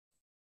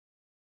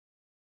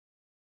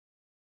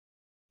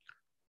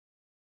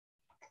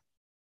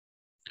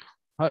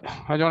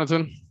Hi,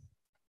 Jonathan.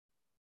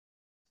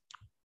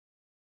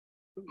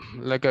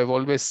 Like I've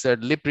always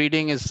said, lip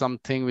reading is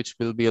something which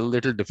will be a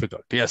little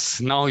difficult.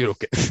 Yes, now you're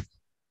okay.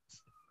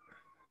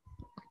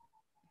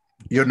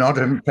 You're not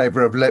in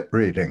favor of lip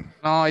reading?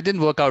 No, it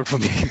didn't work out for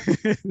me.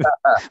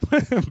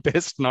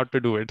 Best not to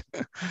do it.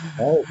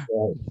 Okay.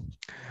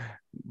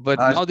 But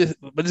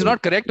it's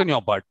not correct on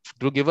your part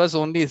to give us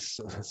only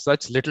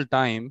such little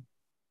time.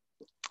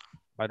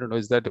 I don't know.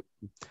 Is that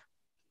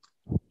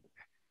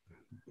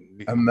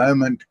a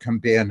moment can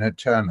be an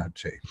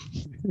eternity?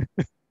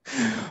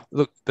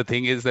 Look, the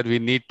thing is that we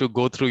need to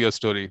go through your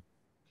story.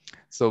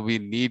 So we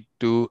need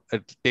to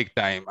take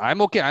time.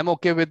 I'm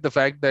okay with the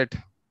fact that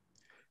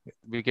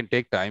we can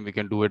take time. We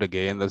can do it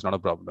again. That's not a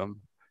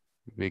problem.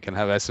 We can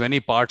have as many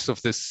parts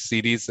of this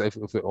series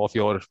of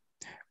your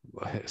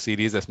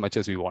series as much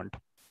as we want.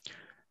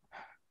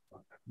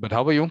 But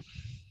how are you?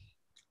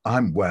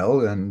 I'm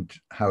well, and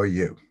how are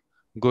you?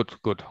 Good.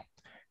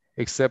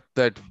 Except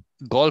that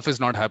golf is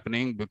not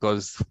happening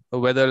because the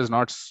weather is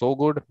not so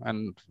good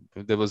and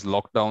there was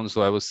lockdown.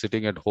 So I was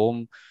sitting at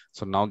home.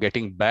 So now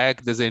getting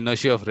back, there's an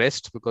inertia of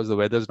rest because the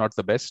weather is not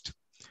the best.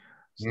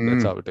 So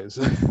that's how it is.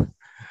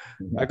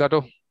 Hi,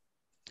 Kato.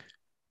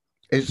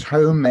 Is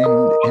home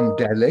in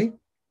Delhi?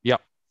 Yeah.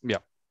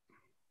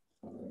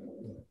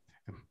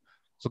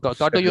 So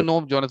Kato, you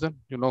know Jonathan?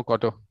 You know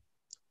Kato?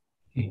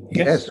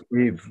 Yes,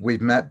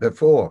 we've met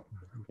before.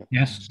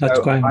 Yes, that's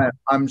going.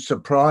 I'm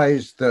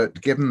surprised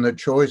that given the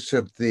choice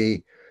of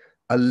the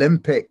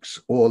Olympics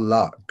or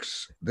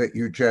Lux, that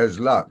you chose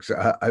Lux.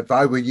 If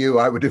I were you,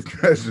 I would have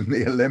chosen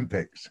the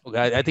Olympics.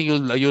 Okay, I think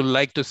you'll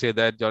like to say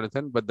that,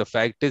 Jonathan, but the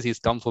fact is he's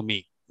come for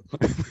me.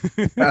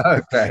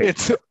 Okay.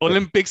 It's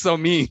Olympics or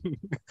me.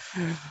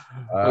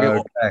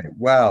 Okay.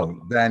 Well,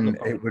 then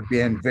it would be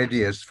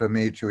invidious for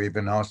me to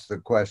even ask the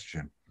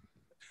question.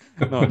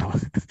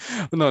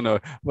 No.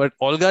 But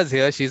Olga's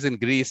here. She's in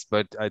Greece,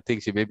 but I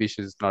think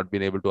she's not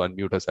been able to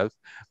unmute herself.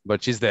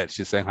 But she's there.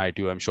 She's saying hi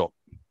to you, I'm sure.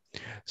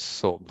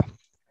 So,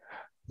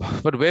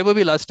 but where were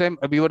we last time?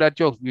 We were at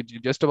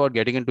just about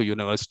getting into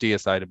university,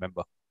 as I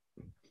remember.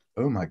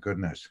 Oh my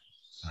goodness.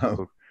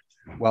 Oh,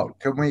 well,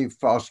 can we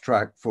fast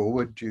track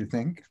forward, do you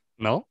think?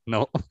 No,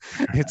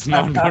 it's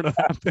not going to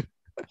happen.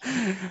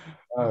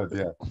 Oh,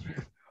 yeah.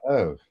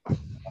 Oh,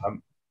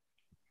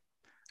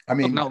 I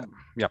mean, now,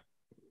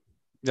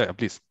 yeah,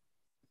 please.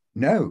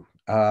 No,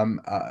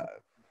 the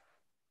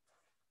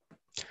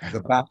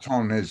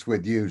baton is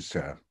with you,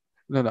 sir.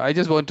 No, I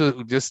just want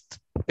to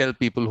tell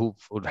people who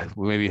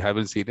maybe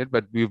haven't seen it,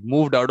 but we've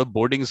moved out of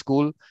boarding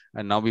school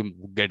and now we're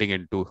getting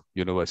into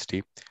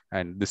university.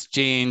 And this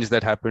change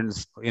that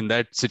happens in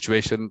that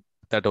situation,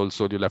 that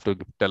also you'll have to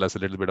tell us a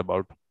little bit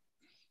about.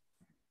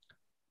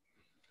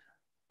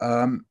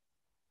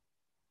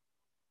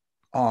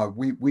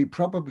 We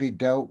probably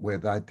dealt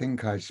with, I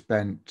think I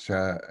spent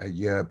a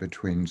year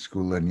between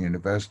school and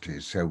university,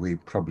 so we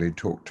probably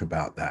talked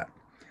about that.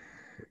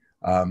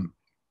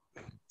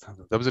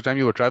 That was the time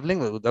you were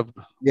traveling?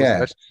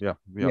 Yes. Yeah.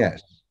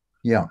 Yes.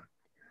 Yeah.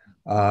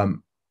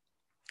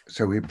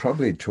 So we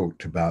probably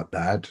talked about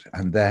that.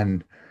 And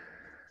then,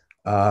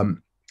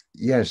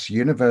 yes,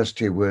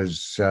 university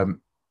was,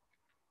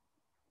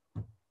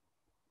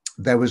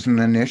 there was an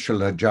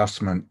initial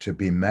adjustment to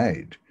be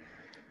made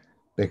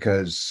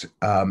because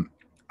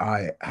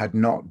I had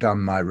not done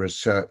my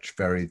research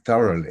very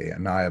thoroughly,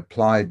 and I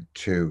applied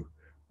to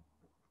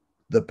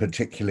the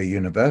particular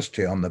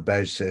university on the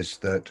basis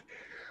that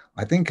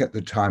I think at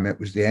the time it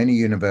was the only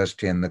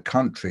university in the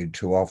country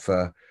to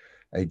offer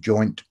a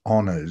joint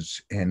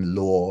honors in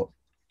law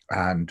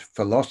and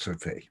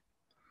philosophy.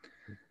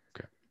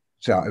 Okay.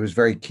 So I was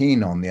very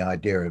keen on the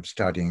idea of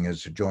studying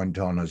as a joint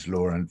honors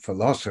law and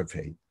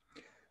philosophy.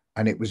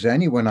 And it was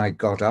only when I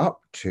got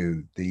up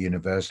to the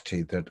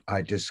university that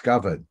I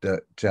discovered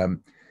that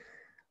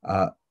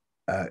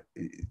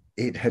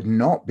it had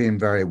not been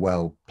very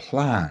well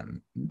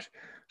planned,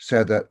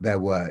 so that there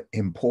were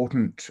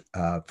important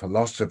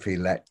philosophy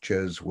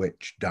lectures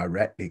which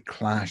directly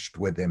clashed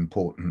with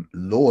important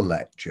law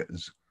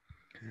lectures.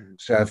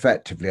 So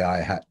effectively,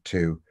 I had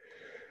to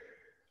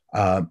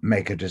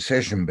make a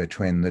decision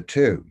between the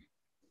two.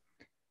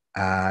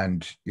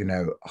 And,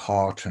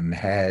 heart and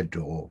head,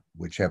 or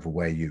whichever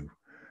way you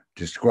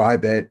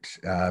describe it,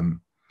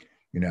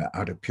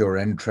 out of pure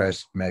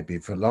interest, maybe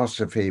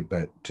philosophy,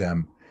 but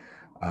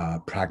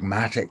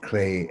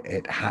pragmatically,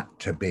 it had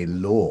to be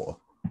law.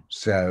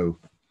 So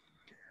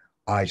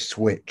I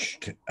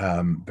switched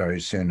very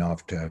soon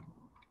after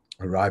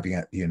arriving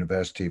at the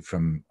university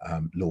from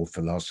law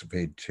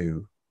philosophy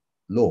to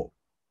law.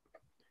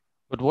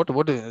 But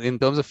what in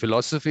terms of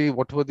philosophy,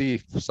 what were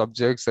the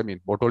subjects? I mean,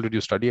 what all did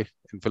you study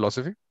in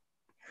philosophy?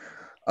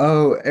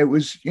 Oh, it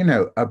was,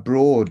 a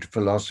broad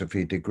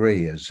philosophy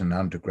degree as an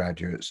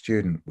undergraduate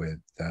student with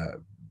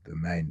the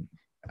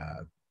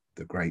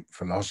great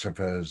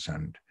philosophers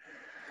and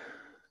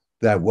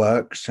their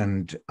works.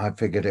 And I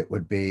figured it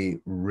would be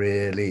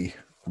really,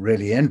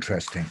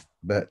 interesting.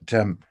 But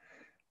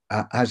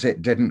as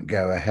it didn't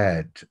go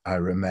ahead, I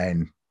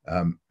remain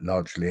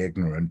largely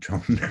ignorant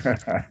on.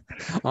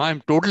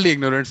 I'm totally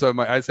ignorant, so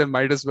I said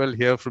might as well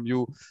hear from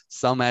you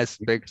some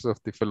aspects of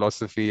the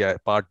philosophy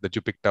part that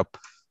you picked up.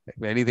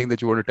 Anything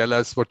that you want to tell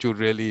us, what you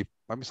really,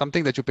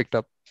 something that you picked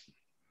up.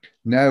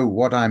 No,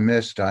 what I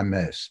missed, I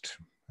missed.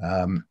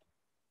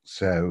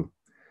 So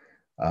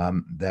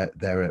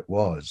there it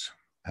was.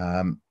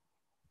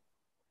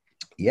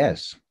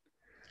 Yes,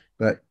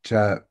 but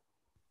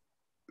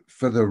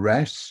for the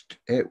rest,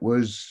 it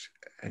was,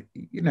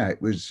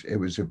 it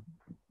was a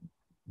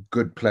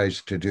good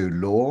place to do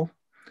law,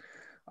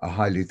 a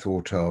highly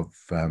thought of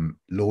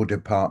law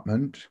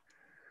department.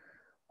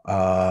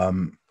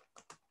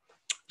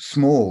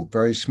 Small,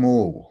 very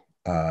small.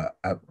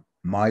 At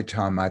my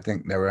time, I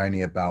think there were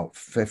only about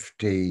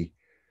 50,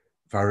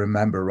 if I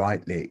remember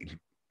rightly,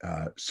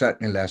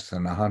 certainly less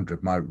than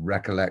 100. My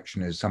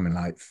recollection is something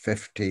like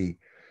 50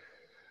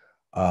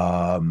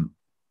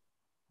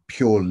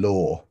 pure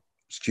law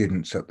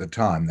students at the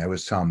time. There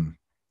was some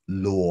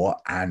law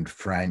and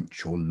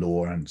French or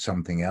law and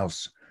something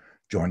else,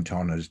 joint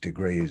honors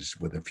degrees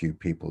with a few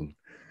people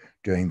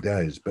doing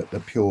those. But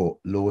the pure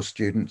law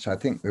students, I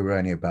think we were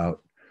only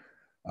about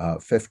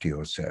 50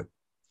 or so.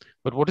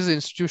 But what is the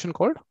institution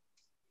called?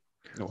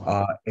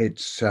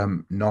 It's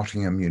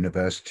Nottingham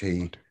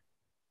University.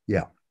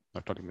 Yeah.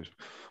 But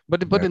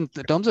in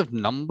terms of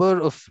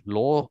number of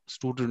law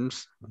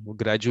students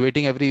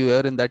graduating every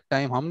year in that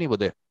time, how many were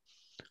there?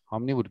 How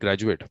many would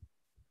graduate?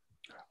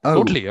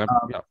 Totally,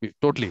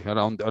 totally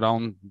around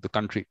the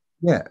country.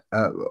 Yeah.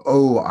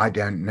 I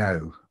don't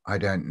know. I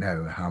don't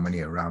know how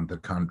many around the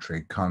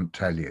country. Can't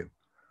tell you.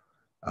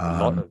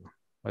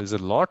 Is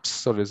it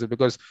lots, or is it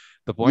because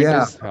the point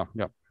is?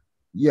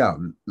 Yeah,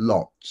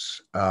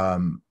 lots.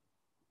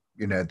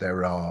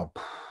 There are,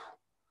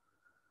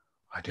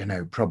 I don't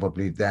know,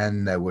 probably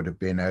then there would have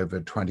been over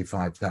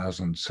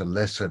 25,000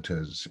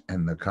 solicitors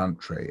in the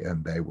country,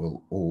 and they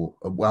will all,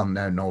 well,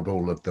 no, not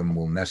all of them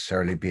will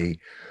necessarily be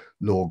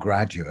law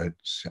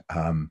graduates.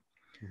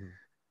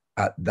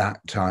 At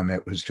that time,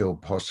 it was still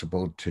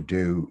possible to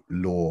do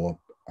law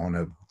on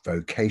a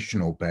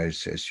vocational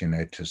basis,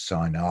 to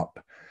sign up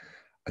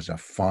as a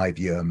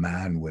 5-year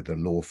man with a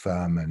law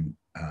firm, and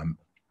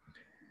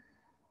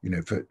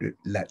for,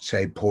 let's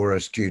say, poorer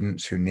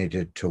students who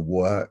needed to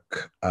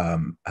work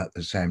at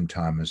the same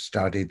time as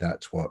study,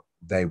 that's what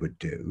they would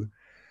do.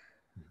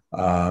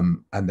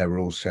 And there were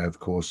also, of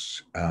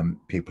course,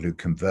 people who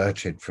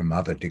converted from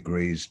other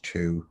degrees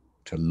to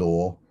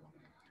law.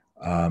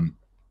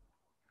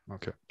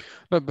 Okay.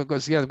 But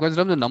because in terms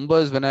of the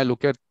numbers, when I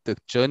look at the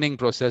churning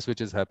process which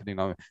is happening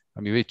now,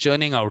 we're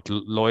churning out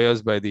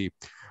lawyers by the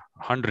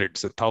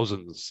hundreds and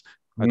thousands.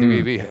 I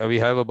think we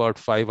have about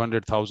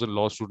 500,000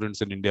 law students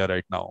in India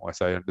right now,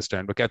 as I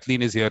understand. But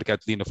Kathleen is here.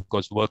 Kathleen, of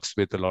course, works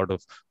with a lot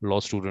of law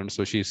students,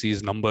 so she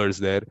sees numbers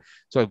there.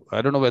 So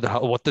I don't know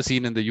what the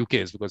scene in the UK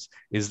is, because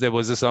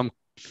was there some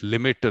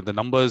limit to the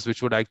numbers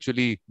which would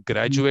actually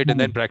graduate and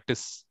then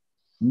practice?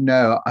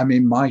 No,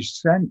 my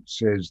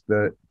sense is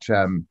that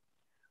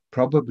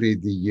probably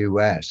the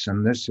US,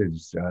 and this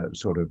is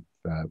sort of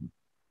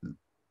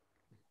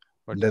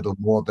little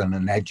more than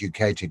an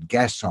educated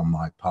guess on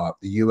my part,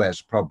 the US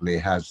probably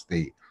has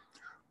the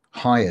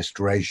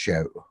highest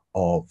ratio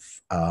of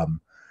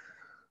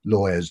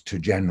lawyers to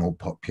general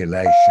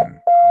population.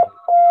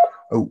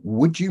 Oh,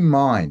 would you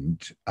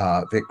mind,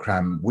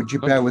 Vikram, would you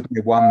bear with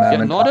me one moment?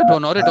 Yeah,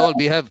 not at all.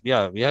 We have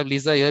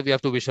Lisa here. We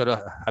have to wish her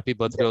a happy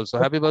birthday also.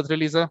 Happy birthday,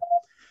 Lisa.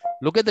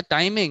 Look at the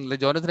timing.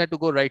 Jonathan had to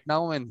go right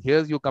now, and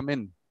here you come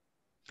in.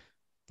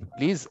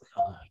 Please,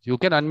 you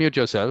can unmute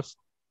yourself.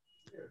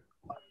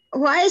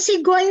 Why is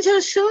he going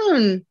so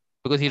soon?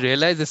 Because he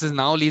realized this is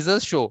now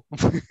Lisa's show.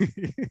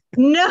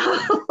 No.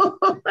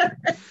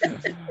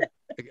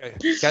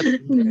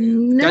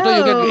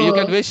 No.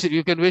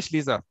 You can wish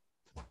Lisa.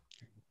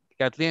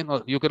 Kathleen,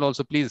 you can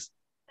also please.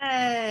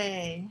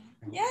 Hey.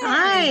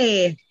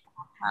 Yay.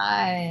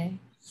 Hi.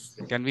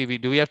 Can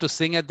do we have to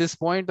sing at this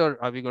point, or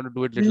are we going to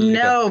do it little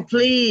later? No,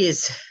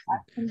 please.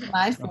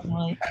 My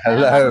family.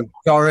 Hello.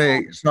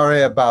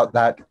 Sorry about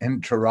that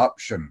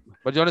interruption.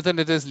 But Jonathan,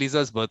 it is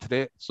Lisa's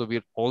birthday, so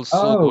we're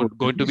also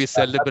going to be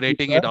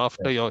celebrating it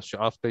after your.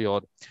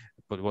 No.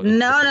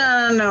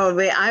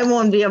 I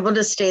won't be able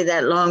to stay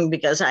that long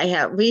because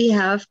we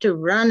have to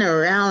run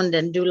around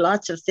and do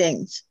lots of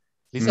things.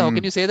 Lisa, how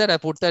can you say that? I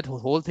put that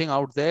whole thing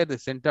out there. They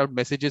sent out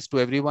messages to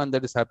everyone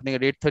that is happening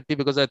at 8:30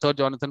 because I thought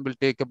Jonathan will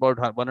take about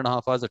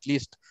 1.5 hours at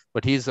least.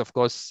 But he's, of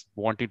course,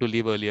 wanting to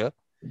leave earlier.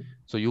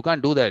 So you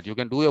can't do that. You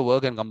can do your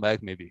work and come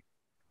back maybe.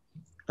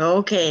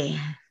 Okay.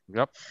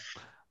 Yep.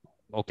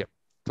 Okay.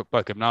 So,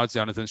 now it's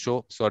Jonathan's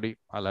show. Sorry,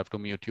 I'll have to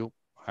mute you.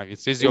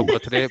 It is your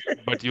birthday,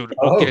 but you're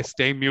okay.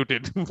 Stay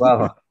muted.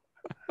 Well,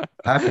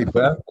 happy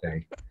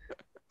birthday.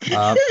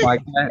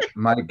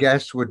 My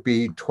guess would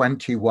be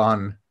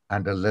 21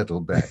 and a little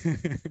bit.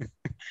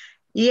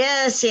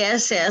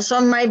 Yes.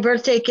 On my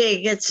birthday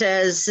cake, it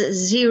says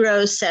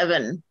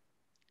 07.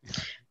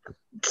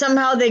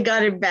 Somehow they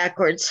got it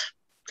backwards.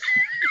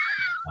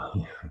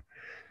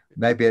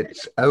 Maybe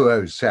it's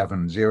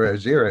 007.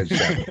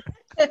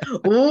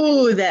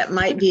 Ooh, that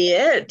might be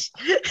it.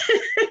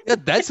 Yeah,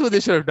 that's what they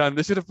should have done.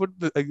 They should have put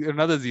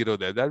another zero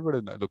there. That would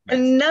have looked nice.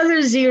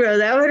 Another zero.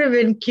 That would have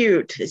been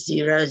cute.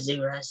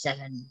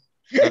 007.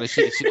 No,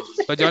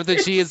 but Jonathan,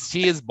 she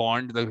is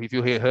Bond. Like, if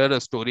you hear her a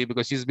story,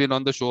 because she's been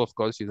on the show, of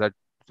course, she's had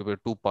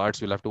two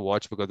parts. We'll have to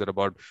watch because they're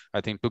about,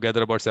 I think,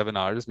 together about 7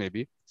 hours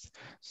maybe.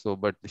 So,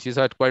 but she's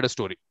had quite a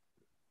story.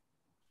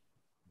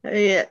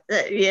 Yeah,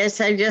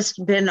 yes, I've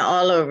just been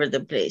all over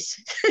the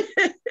place.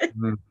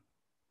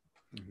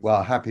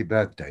 Well, happy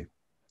birthday.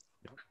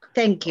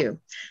 Thank you.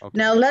 Okay.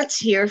 Now let's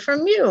hear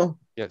from you.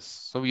 Yes.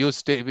 So you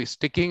stay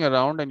sticking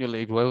around, and you're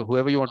like,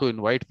 whoever you want to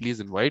invite, please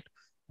invite.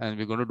 And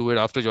we're going to do it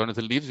after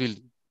Jonathan leaves. We'll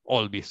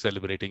all be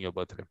celebrating your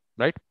birthday,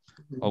 right?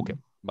 Okay.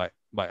 Bye.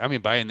 I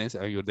mean, bye, Ines.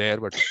 You're there,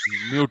 but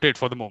muted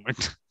for the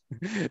moment.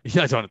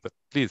 Yeah, Jonathan,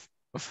 please.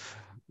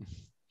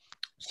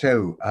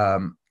 So,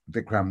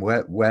 Vikram,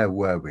 where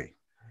were we?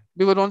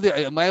 We were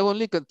only, my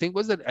only thing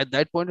was that at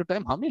that point of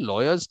time, how many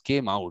lawyers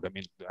came out? I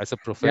mean, as a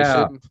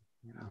profession.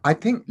 Yeah. I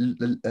think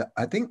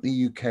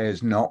the UK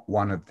is not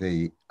one of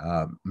the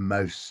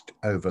most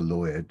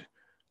over-lawyered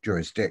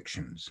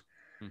jurisdictions.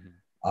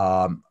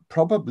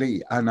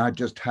 Probably, and I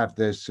just have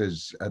this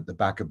as at the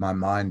back of my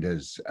mind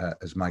as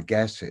my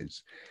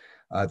guesses.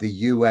 The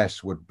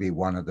US would be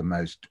one of the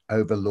most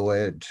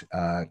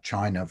over-lawyered.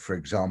 China, for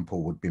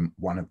example, would be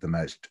one of the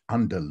most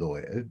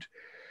under-lawyered.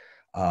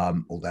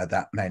 Although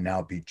that may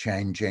now be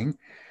changing.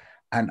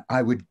 And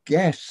I would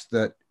guess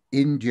that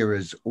India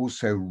is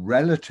also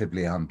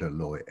relatively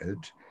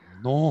under-lawyered,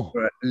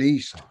 or at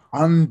least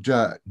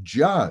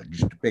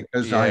under-judged,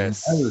 because I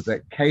know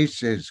that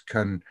cases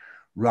can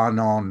run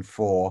on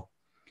for,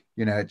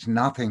 it's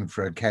nothing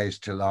for a case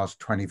to last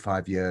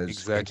 25 years.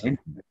 Exactly.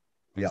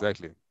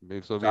 Exactly.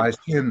 So I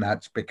assume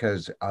that's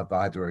because of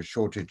either a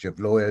shortage of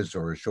lawyers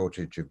or a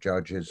shortage of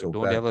judges. Or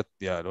don't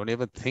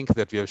ever think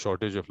that we have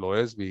shortage of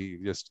lawyers.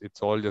 We're just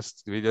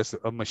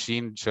a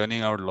machine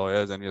churning out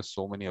lawyers, and there's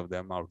so many of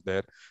them out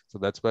there. So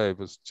that's why I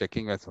was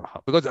checking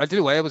because I'll tell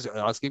you why I was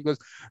asking, because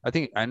I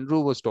think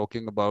Andrew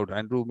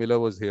Miller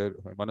was here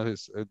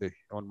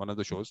on one of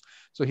the shows.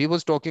 So he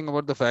was talking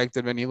about the fact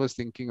that when he was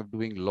thinking of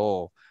doing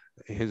law,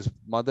 his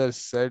mother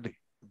said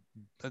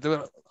there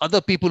were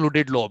other people who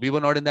did law. We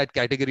were not in that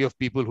category of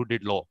people who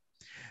did law.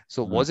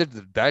 So was it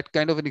that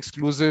kind of an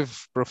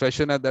exclusive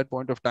profession at that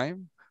point of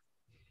time?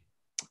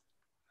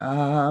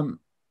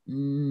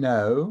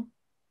 No,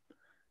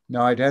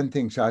 I don't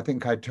think so. I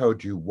think I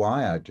told you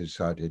why I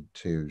decided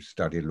to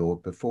study law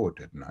before,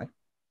 didn't I?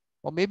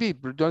 Or maybe,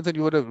 Jonathan,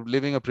 you were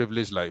living a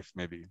privileged life,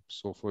 maybe.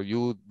 So for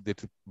you,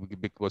 that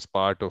was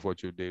part of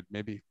what you did.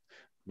 Maybe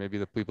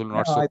the people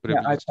not so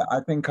privileged. I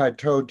think I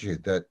told you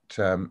that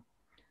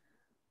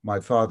my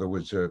father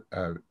was a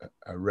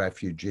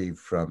refugee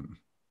from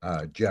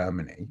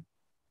Germany,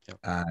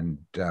 and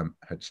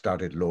had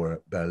studied law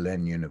at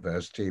Berlin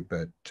University,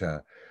 but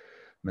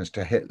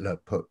Mr. Hitler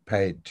put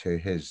paid to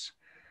his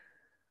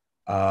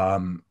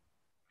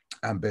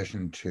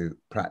ambition to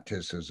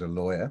practice as a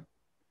lawyer.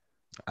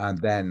 And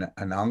then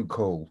an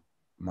uncle,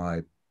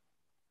 my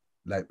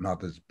late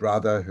mother's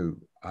brother, who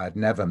I had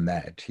never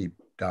met, he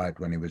died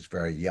when he was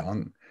very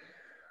young.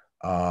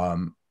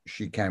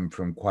 She came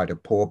from quite a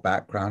poor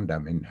background. I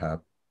mean,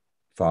 her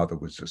father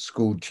was a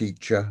school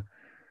teacher.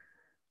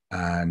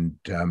 And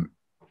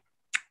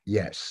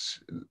yes,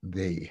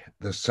 the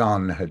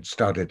son had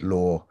studied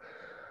law,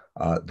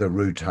 the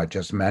route I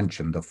just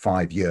mentioned, the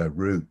 5-year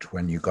route,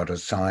 when you got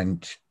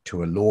assigned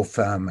to a law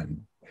firm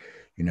and,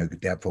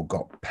 therefore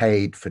got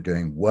paid for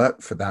doing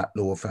work for that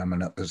law firm,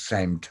 and at the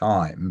same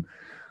time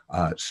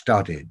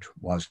studied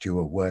whilst you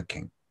were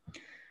working.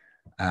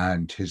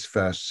 And his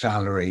first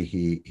salary,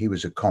 he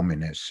was a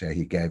communist, so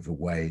he gave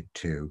away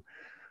to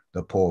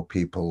the poor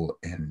people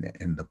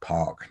in the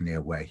park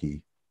near where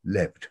he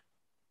lived.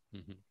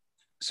 Mm-hmm.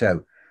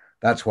 So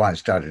that's why I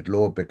studied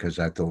law, because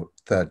I thought,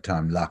 third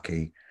time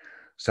lucky,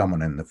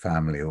 someone in the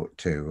family ought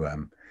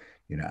to,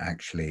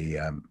 actually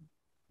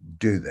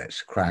do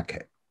this, crack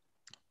it.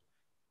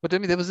 But tell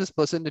me, there was this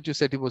person that you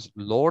said he was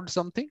Lord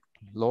something,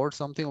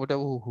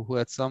 whatever, who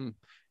had some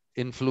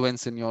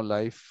influence in your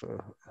life.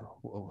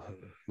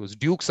 He was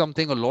Duke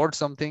something or Lord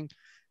something.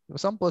 There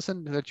was some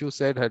person that you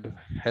said had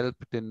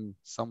helped in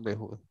some way.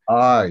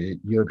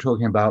 You're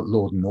talking about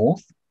Lord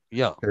North?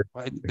 Yeah.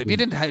 We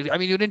didn't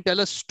have, you didn't tell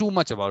us too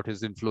much about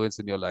his influence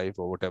in your life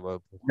or whatever.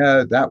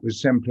 No, that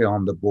was simply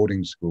on the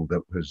boarding school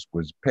that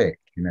was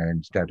picked,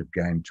 instead of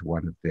going to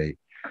one of the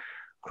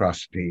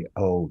crusty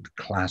old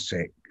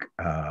classic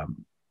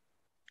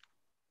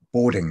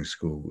boarding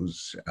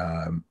schools.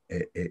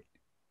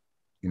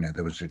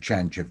 There was a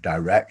change of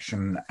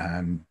direction,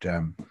 and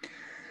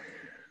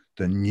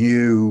the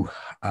new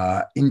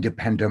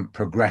independent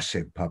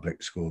progressive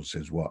public schools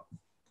is what.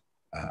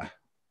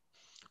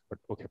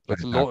 Okay, but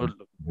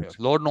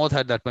Lord North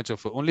had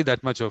only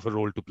that much of a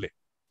role to play.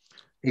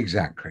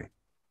 Exactly.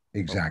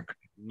 Okay.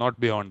 Not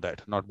beyond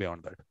that.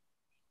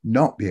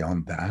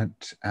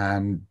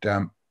 And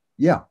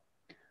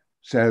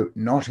so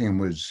Nottingham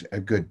was a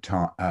good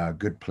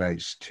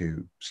place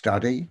to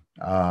study.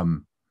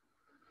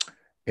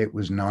 it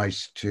was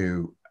nice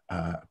to,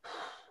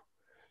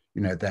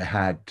 they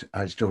had,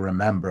 I still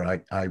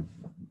remember,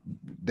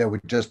 there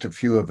were just a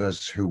few of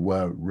us who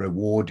were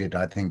rewarded,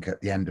 I think, at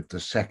the end of the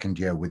second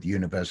year with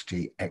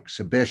university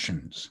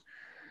exhibitions.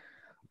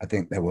 I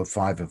think there were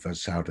 5 of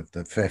us out of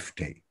the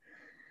 50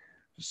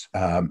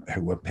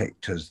 who were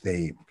picked as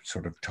the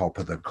sort of top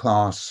of the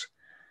class.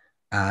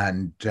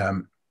 And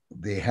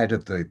the head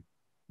of the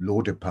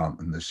law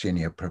department, the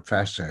senior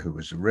professor, who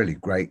was a really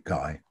great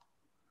guy,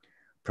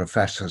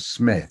 Professor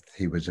Smith,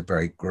 he was a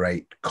very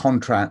great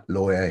contract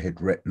lawyer. He'd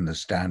written the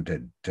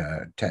standard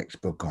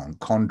textbook on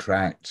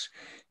contracts.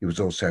 He was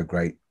also a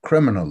great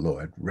criminal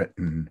lawyer,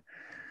 written,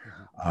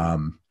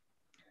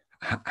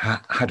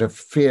 had a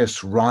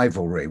fierce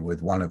rivalry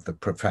with one of the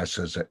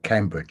professors at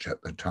Cambridge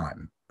at the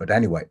time. But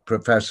anyway,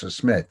 Professor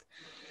Smith,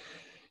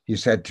 he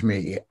said to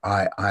me,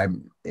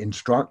 I'm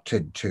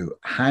instructed to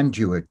hand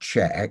you a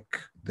check.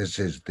 This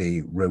is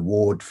the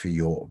reward for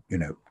your,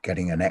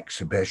 getting an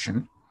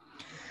exhibition.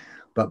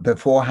 But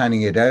before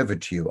handing it over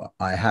to you,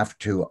 I have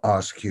to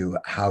ask you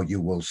how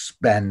you will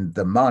spend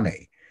the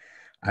money.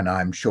 And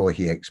I'm sure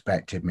he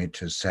expected me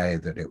to say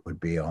that it would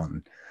be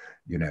on,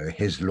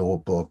 his law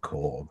book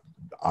or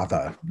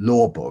other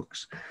law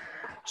books.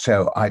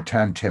 So I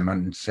turned to him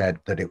and said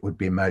that it would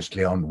be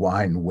mostly on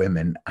wine,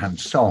 women, and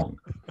song.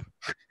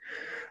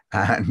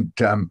 And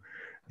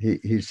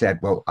he said,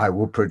 well, I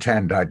will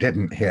pretend I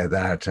didn't hear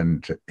that.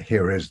 And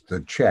here is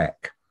the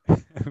check.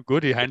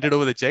 Good. He handed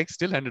over the check.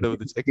 Still handed over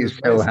the check. He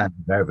still nice.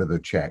 Handed over the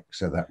check,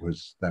 so that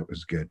was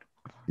good.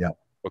 Yeah.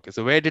 Okay.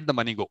 So where did the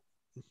money go?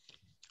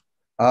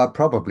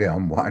 Probably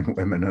on wine,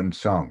 women, and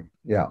song.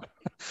 Yeah.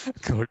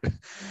 Good.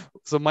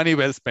 So money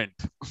well spent.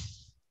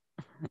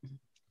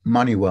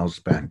 Money well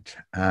spent,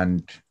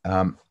 and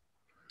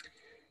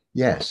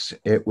yes,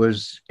 it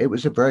was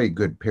a very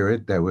good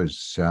period. There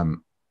was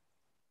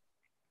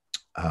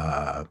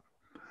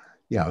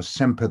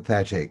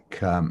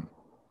sympathetic.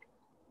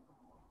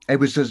 It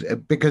was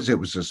because it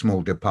was a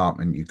small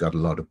department, you got a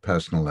lot of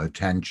personal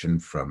attention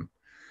from,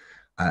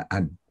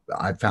 and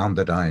I found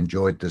that I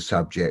enjoyed the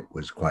subject,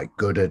 was quite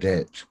good at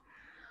it,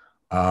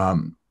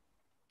 to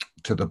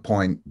the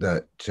point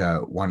that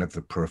one of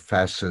the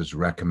professors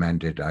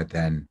recommended I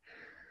then,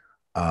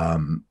 I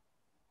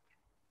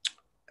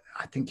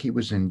think he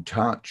was in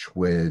touch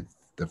with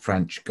the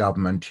French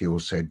government. He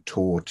also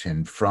taught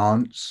in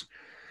France.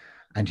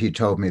 And he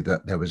told me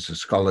that there was a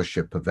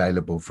scholarship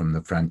available from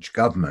the French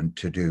government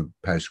to do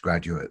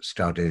postgraduate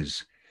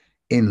studies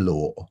in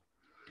law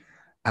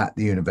at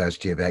the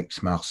University of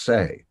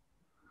Aix-Marseille.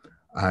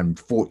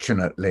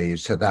 Unfortunately,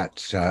 so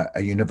that's a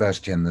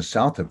university in the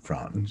south of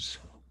France,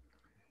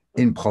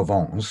 in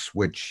Provence,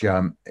 which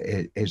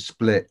is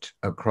split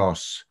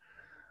across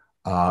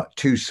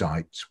 2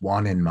 sites,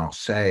 one in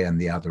Marseille and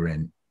the other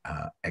in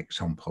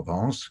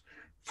Aix-en-Provence.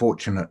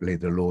 Fortunately,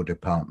 the law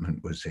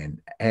department was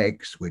in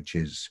Aix, which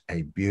is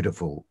a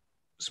beautiful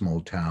small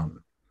town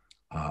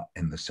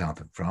in the south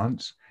of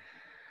France.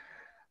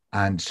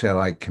 And so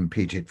I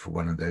competed for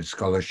one of those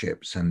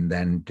scholarships and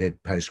then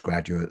did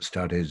postgraduate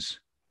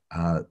studies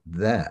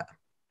there.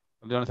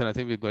 Jonathan, I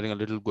think we're going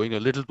a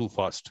little too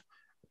fast.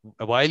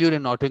 While you're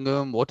in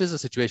Nottingham, what is the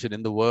situation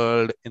in the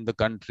world, in the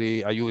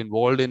country? Are you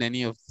involved in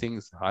any of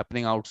things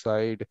happening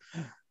outside?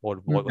 Or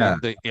what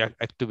the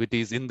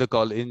activities in the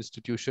college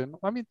institution?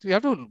 I mean, we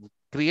have to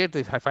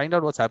find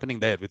out what's happening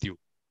there with you.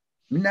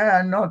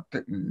 No,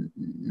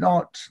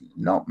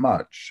 not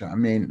much. I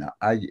mean,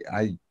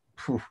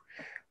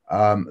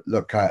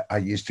 look, I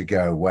used to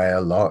go away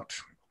a lot,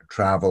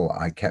 travel.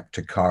 I kept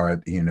a car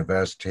at the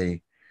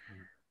university,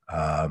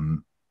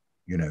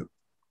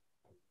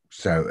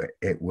 so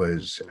it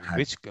was.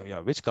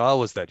 Which car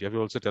was that? You have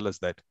to also tell us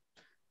that.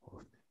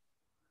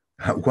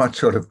 What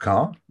sort of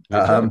car?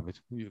 I mean,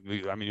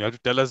 you have to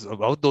tell us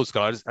about those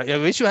cars. I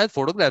wish you had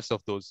photographs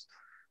of those.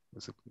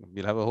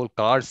 We'll have a whole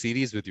car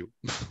series with you.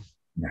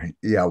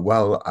 Yeah,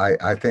 well,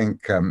 I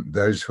think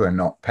those who are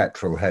not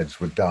petrol heads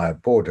would die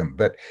of boredom.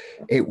 But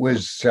it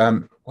was,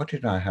 what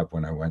did I have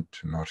when I went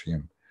to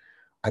Nottingham?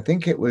 I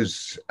think it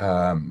was,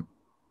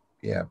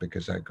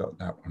 because I got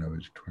that when I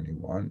was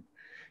 21.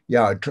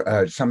 Yeah,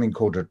 something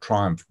called a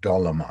Triumph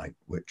Dolomite,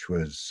 which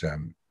was,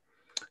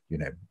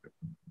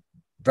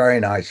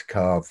 very nice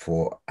car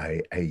for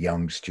a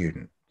young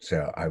student.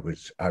 So I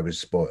was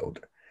spoiled,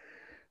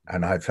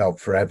 and I felt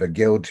forever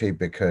guilty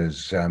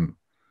because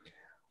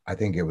I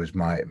think it was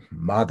my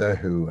mother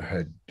who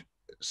had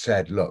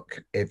said,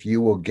 look, if you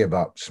will give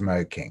up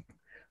smoking,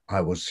 I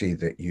will see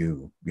that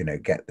you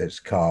get this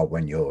car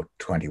when you're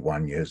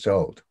 21 years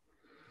old.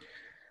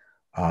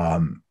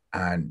 And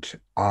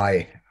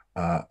I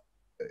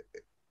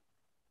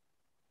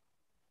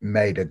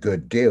made a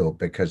good deal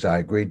because I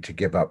agreed to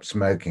give up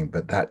smoking,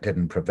 but that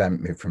didn't prevent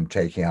me from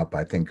taking up,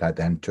 I think I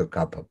then took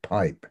up a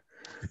pipe.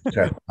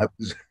 So I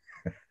was,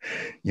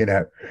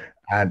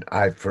 and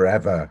I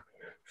forever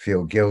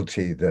feel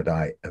guilty that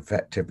I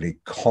effectively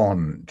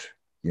conned,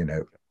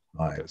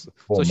 my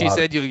so she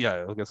said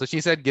so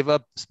she said give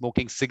up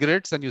smoking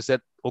cigarettes, and you said,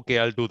 okay,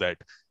 I'll do that.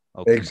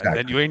 Okay. Exactly. And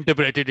then you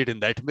interpreted it in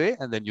that way,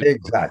 and then you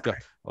exactly.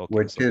 Okay.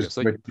 which So, okay. is,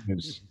 So, which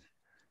is,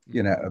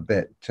 a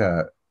bit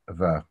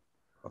of a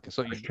okay.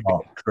 So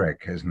sharp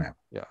trick, isn't it?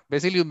 yeah,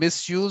 basically you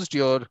misused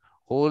your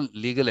whole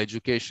legal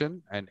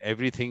education and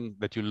everything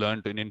that you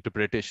learned in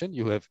interpretation.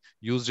 You have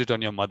used it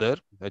on your mother,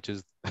 which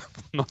is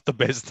not the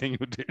best thing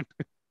you did.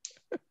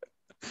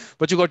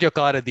 But you got your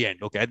car at the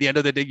end. Okay. At the end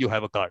of the day, you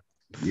have a car.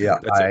 Yeah,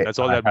 That's it. That's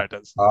all I that have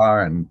matters. a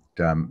car, and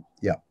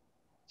yeah.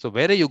 So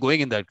where are you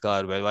going in that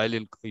car? While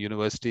in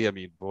university, I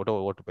mean,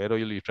 where are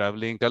you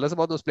traveling? Tell us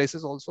about those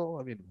places also.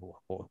 I mean,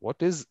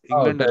 what is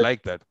Oh, England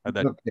like that? At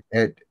that? look,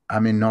 I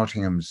mean,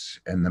 Nottingham's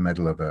in the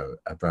middle of a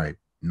very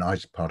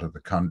nice part of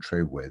the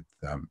country with,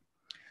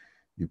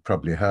 you've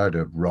probably heard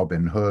of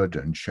Robin Hood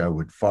and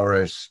Sherwood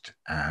Forest,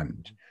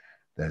 and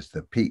there's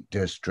the Peak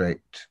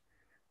District,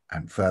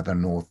 and further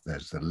north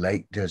there's the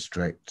Lake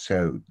District.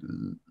 So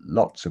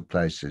lots of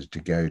places to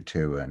go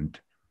to and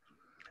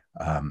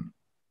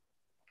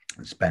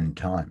spend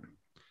time.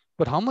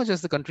 But how much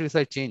has the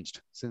countryside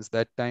changed since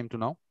that time to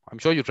now? I'm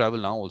sure you travel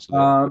now also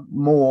there.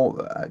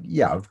 More,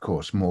 yeah, of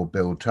course, more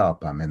built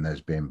up. I mean,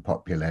 there's been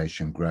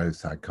population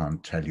growth. I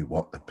can't tell you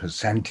what the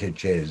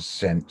percentage is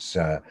since,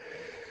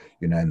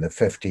 in the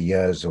 50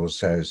 years or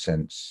so,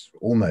 since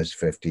almost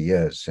 50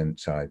 years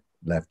since I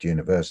left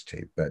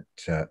university. But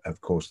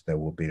of course, there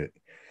will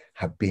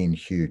have been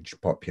huge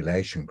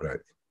population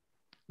growth.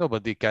 No,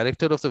 but the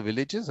character of the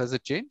villages, has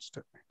it changed?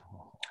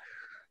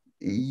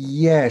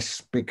 Yes,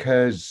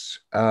 because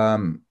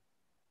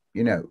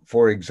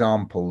for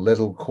example,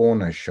 little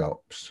corner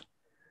shops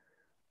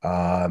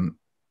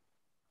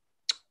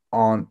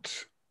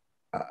aren't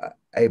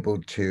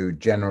able to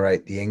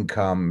generate the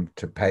income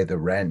to pay the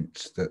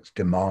rents that's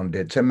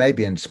demanded. So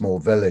maybe in small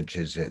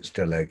villages it's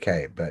still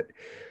okay, but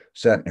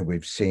certainly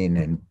we've seen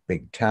in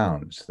big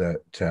towns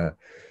that the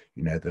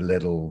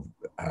little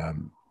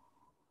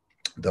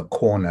the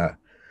corner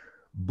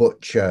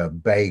butcher,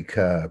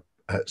 baker,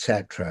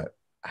 etc.,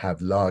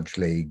 have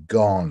largely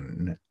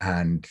gone,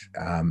 and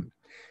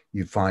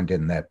you find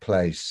in their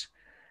place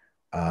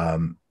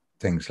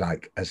things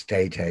like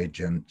estate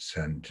agents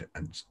and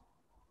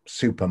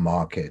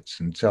supermarkets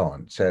and so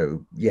on.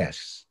 So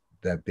yes,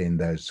 there have been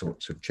those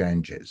sorts of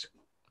changes.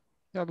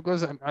 Yeah,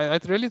 because I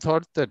really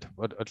thought that,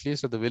 but at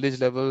least at the village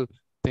level,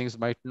 things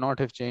might not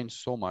have changed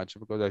so much,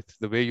 because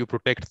the way you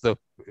protect the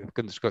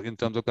in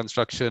terms of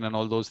construction and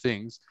all those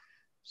things.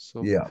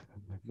 So yeah,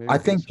 maybe I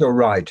think you're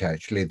right,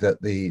 actually,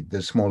 that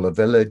the smaller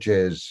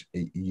villages,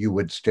 you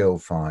would still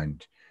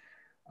find,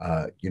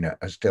 are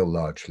still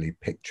largely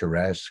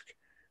picturesque,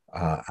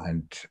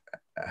 and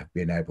have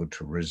been able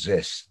to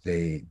resist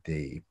the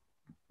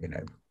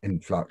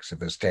influx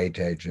of estate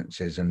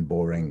agencies and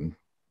boring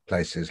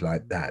places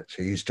like that.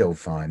 So you still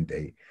find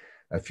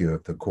a few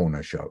of the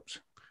corner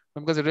shops.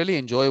 Because I really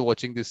enjoy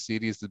watching this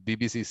series, the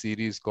BBC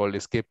series called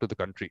Escape to the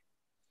Country.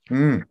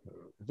 Mm.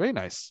 Very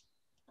nice.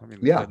 I mean,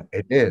 Yeah,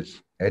 it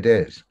is. It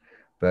is.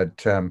 But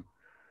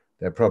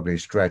they're probably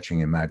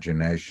stretching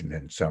imagination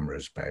in some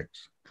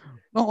respects.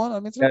 no, I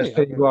mean, it's Yes, really,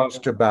 so you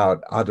asked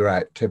about other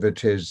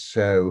activities.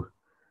 So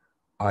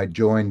I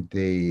joined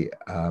the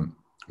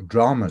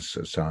Drama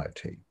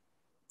Society.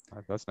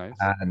 that's nice.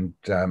 And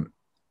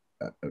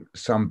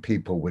some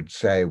people would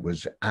say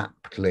was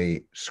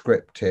aptly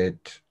scripted,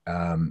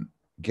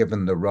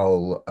 given the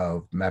role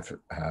of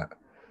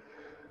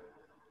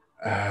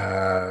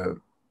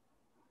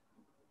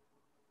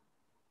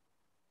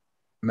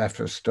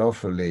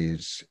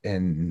Mephistopheles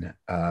in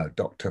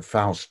Dr.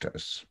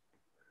 Faustus.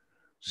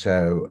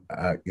 So,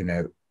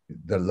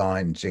 the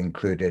lines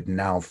included,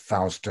 "Now,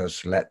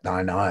 Faustus, let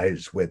thine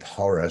eyes with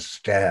horror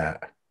stare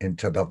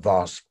into the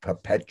vast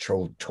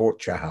perpetual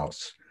torture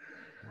house.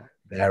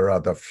 There are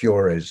the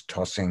Furies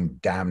tossing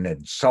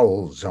damned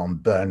souls on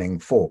burning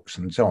forks,"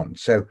 and so on.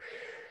 So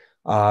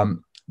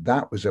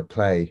that was a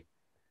play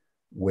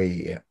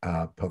we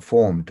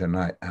performed, and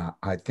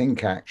I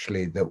think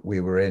actually that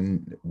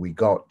we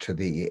got to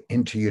the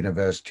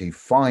inter-university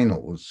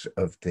finals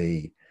of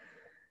the,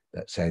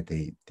 let's say,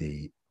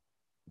 the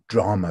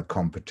drama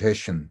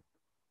competition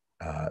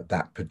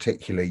that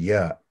particular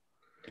year.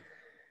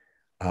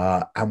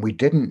 And we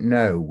didn't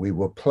know, we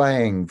were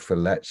playing for,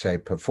 let's say,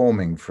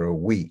 performing for a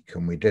week,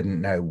 and we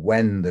didn't know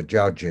when the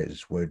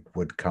judges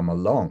would come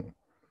along.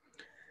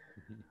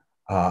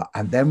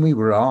 And then we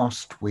were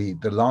asked,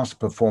 the last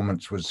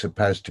performance was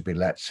supposed to be,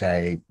 let's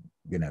say,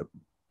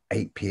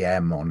 8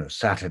 p.m. on a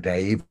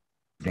Saturday evening,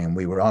 and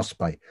we were asked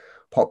by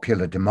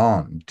popular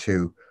demand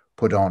to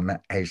put on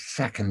a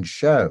second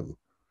show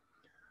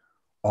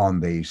on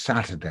the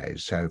Saturday.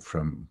 So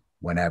from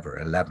whenever,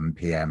 11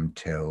 p.m.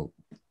 till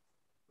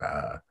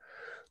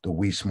the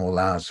wee small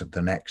hours of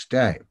the next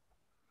day.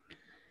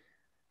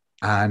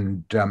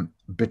 And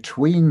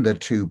between the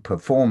two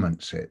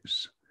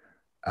performances,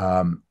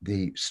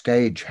 the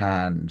stage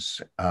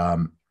hands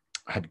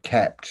had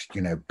kept,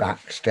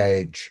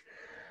 backstage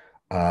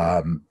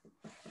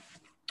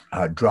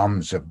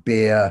drums of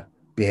beer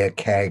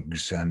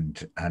kegs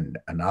and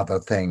other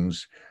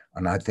things.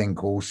 And I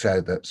think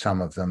also that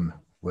some of them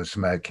were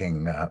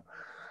smoking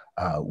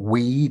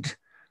weed.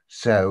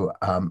 So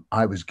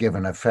I was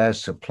given a fair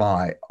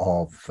supply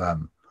of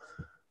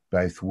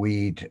both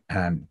weed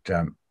and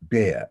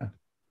beer,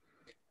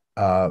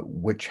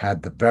 which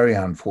had the very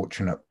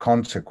unfortunate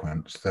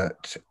consequence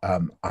that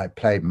I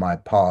played my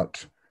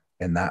part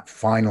in that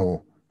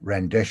final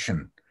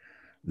rendition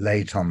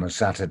late on the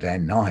Saturday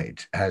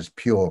night as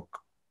pure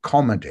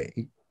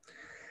comedy,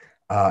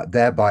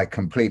 thereby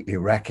completely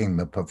wrecking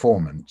the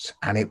performance.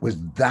 And it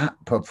was that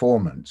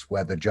performance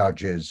where the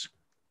judges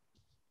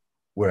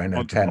were in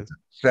attendance.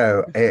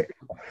 So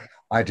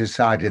I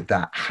decided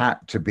that had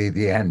to be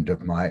the end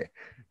of my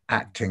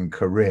acting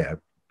career.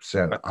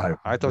 So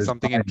I thought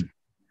something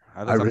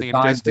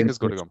interesting is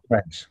going to come.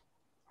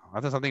 I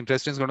thought something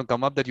interesting is going to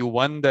come up, that you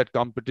won that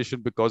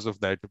competition because of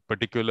that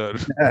particular.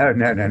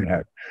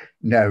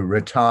 No.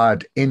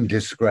 Retired in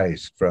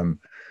disgrace from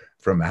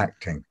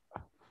acting.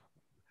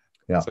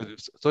 Yeah.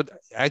 So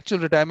actual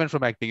retirement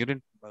from acting, you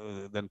didn't.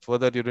 Then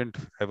further, you didn't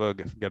ever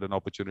get an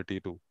opportunity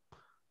to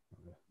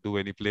do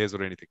any plays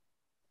or anything.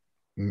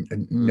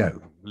 No.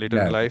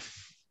 Later in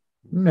life.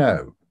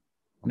 No.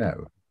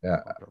 But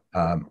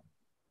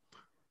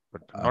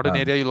not an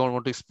area you don't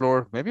want to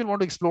explore. Maybe you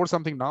want to explore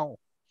something now.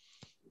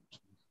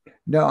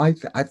 No, I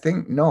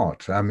think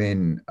not. I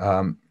mean,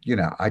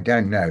 I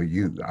don't know.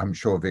 I'm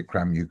sure,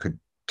 Vikram, you could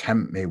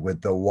tempt me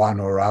with the one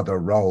or other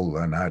role,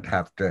 and I'd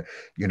have to,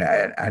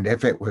 and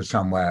if it was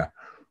somewhere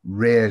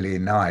really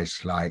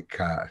nice, like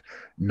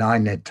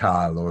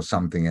Nainital or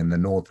something in the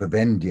north of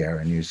India,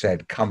 and you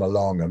said, come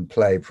along and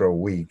play for a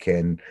week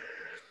in,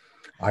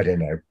 I don't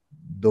know,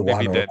 the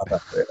maybe one or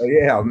other.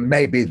 Yeah,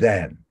 maybe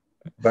then.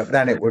 But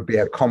then it would be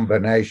a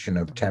combination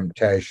of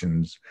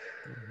temptations,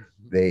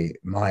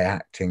 my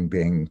acting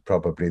being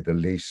probably the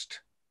least.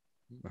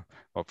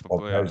 First,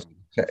 we'll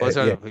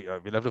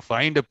have to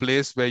find a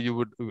place where you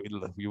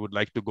would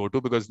like to go to,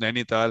 because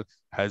Nainital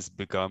has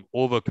become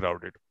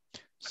overcrowded.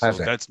 So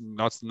that's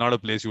not a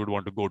place you would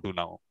want to go to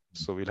now.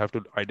 So we'll have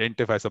to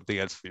identify something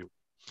else for you.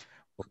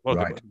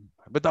 Right.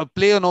 But the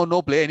play or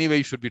no play, anyway,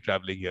 you should be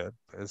traveling here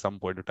at some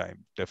point of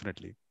time,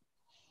 definitely.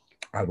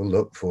 I will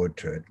look forward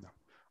to it.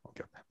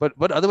 Okay.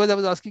 But otherwise, I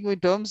was asking you in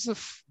terms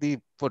of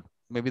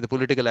maybe the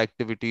political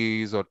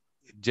activities or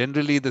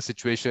generally the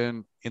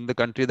situation in the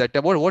country that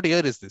time. What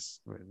year is this?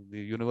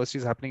 The university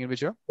is happening in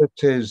which year?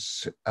 It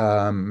is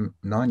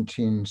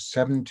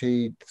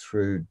 1970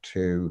 through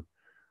to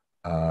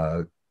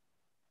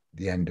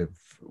the end of,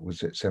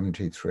 was it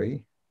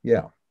 73?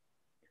 Yeah.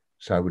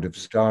 So I would have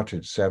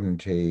started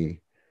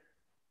 70,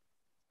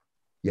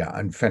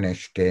 and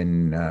finished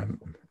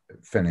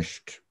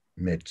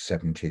mid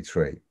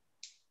 73.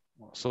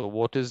 So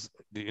what is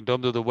in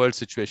terms of the world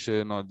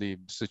situation or the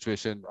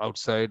situation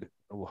outside,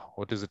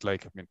 what is it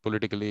like? I mean,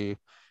 politically,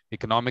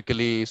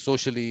 economically,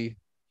 socially?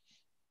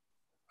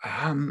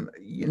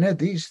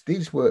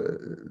 These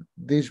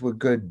were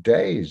good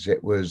days.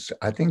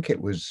 I think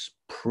it was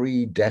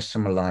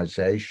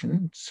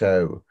pre-decimalization.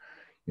 So,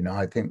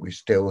 I think we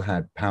still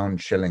had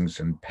pounds, shillings,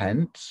 and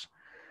pence,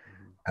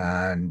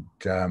 and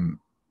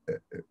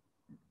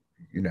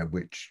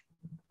which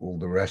all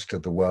the rest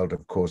of the world,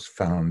 of course,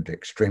 found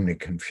extremely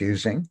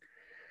confusing.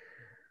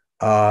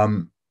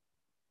 No,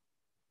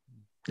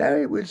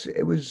 it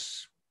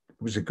was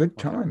a good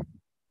time.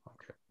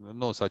 Okay.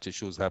 No such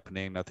issues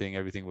happening. Nothing.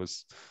 Everything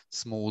was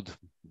smooth.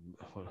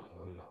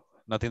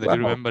 Nothing that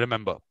you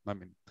remember. I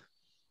mean.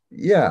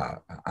 Yeah,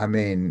 I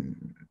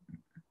mean,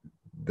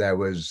 there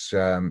was.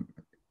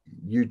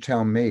 You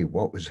tell me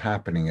what was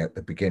happening at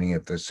the beginning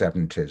of the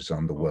 70s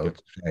on the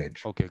world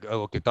stage. Okay.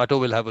 Kato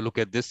will have a look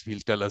at this. He'll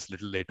tell us a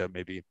little later,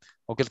 maybe.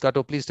 Okay,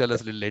 Kato, please tell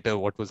us a little later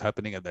what was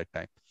happening at that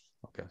time.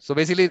 Okay. So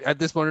basically, at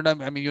this point in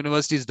time, I mean,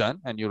 university is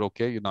done and you're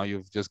okay. Now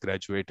you've just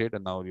graduated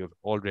and now you're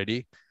all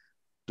ready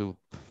to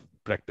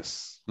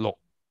practice law.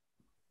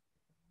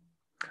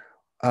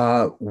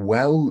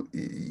 Well,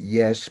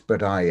 yes,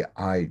 but I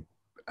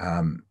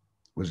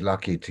was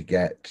lucky to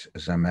get,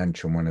 as I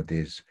mentioned, one of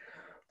these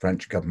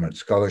French government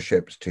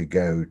scholarships to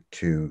go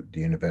to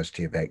the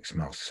University of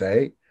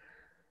Aix-Marseille.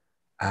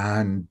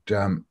 And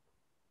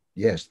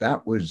yes,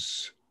 that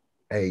was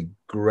a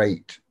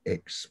great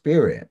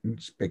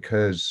experience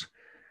because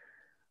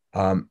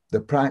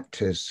the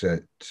practice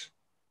at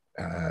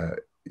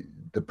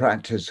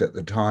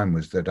the time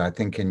was that I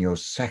think in your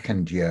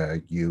second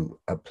year you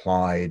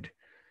applied.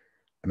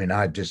 I mean,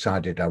 I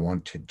decided I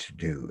wanted to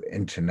do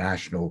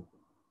international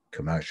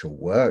commercial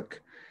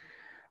work,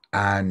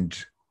 and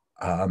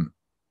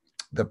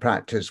the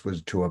practice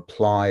was to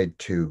apply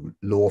to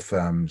law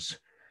firms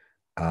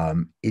at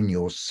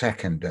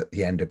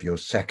the end of your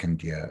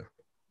second year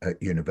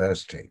at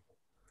university.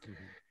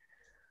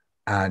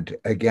 And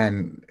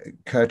again,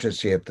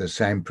 courtesy of the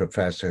same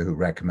professor who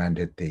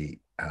recommended the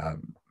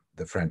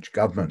French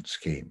government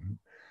scheme,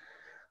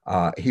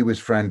 he was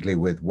friendly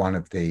with one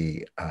of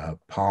the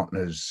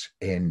partners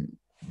in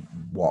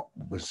what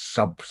was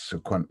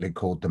subsequently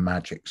called the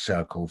Magic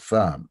Circle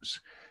firms,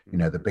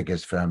 the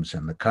biggest firms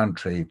in the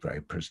country,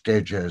 very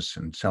prestigious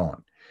and so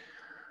on.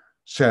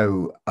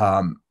 So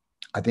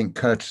I think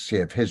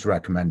courtesy of his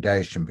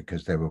recommendation,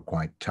 because they were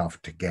quite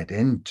tough to get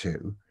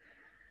into,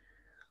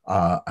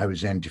 I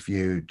was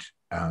interviewed,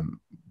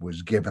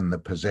 was given the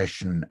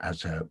position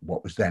as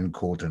what was then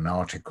called an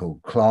article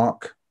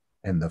clerk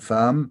in the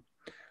firm,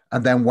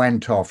 and then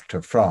went off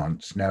to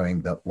France,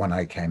 knowing that when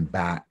I came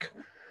back,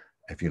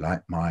 if you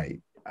like, my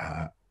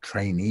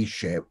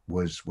traineeship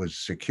was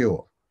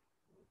secure.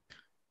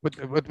 But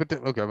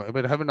okay,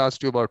 but I haven't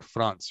asked you about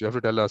France. You have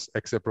to tell us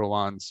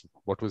Aix-en-Provence.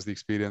 What was the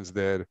experience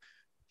there?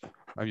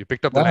 You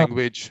picked up the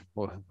language.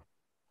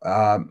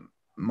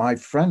 My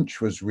French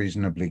was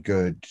reasonably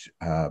good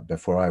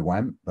before I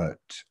went, but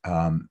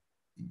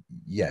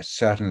yes,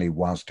 certainly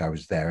whilst I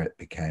was there, it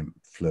became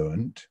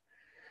fluent.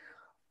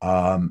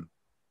 I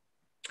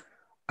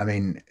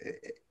mean,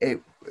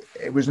 it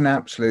was an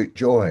absolute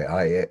joy.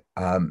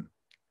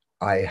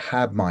 I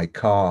had my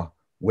car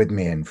with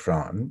me in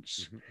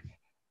France,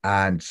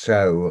 and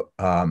so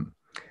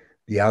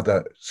the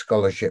other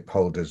scholarship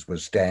holders were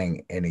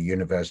staying in a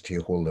university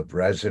hall of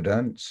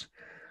residence.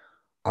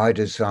 I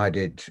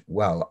decided,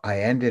 well,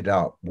 I ended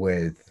up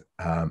with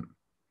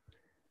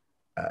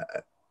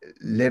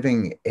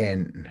living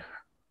in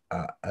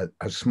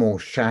a small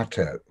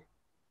chateau,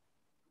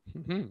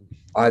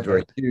 either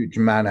a huge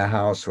manor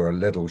house or a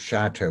little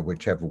chateau,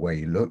 whichever way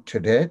you looked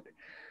at it.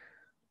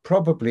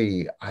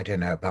 Probably, I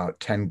don't know,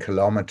 about 10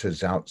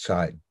 kilometers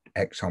outside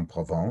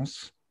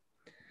Aix-en-Provence,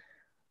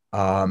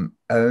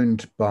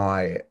 owned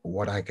by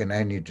what I can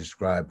only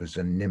describe as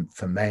a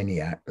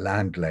nymphomaniac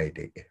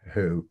landlady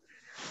who,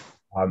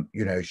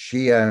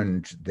 she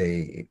owned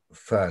the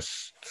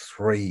first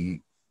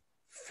 3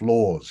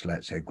 floors,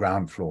 let's say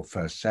ground floor,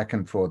 first,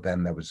 second floor.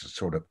 Then there was a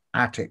sort of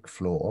attic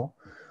floor,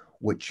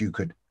 which you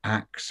could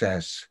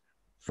access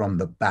from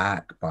the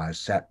back by a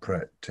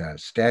separate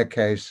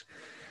staircase.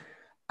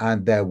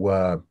 And there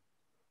were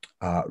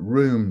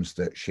rooms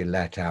that she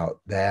let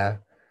out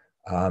there,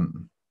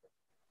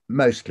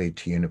 mostly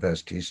to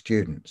university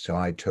students. So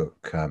I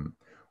took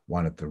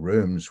one of the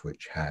rooms,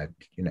 which had,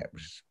 it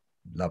was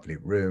a lovely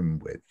room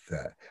with,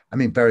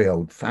 very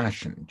old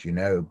fashioned,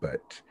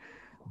 but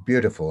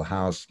beautiful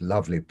house,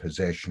 lovely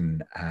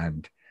position.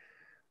 And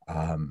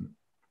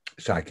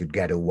so I could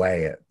get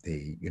away at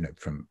the,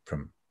 from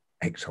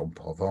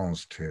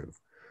Aix-en-Provence to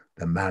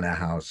the manor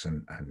house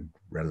and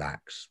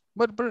relax.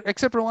 But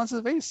Aix-en-Provence is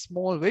a very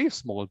small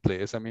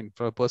place. I mean,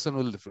 for a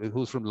person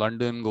who's from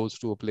London goes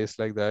to a place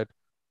like that,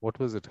 what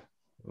was it?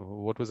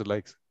 What was it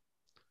like?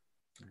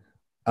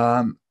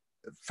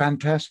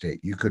 Fantastic.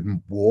 You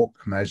could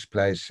walk most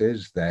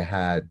places. They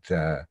had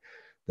the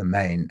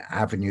main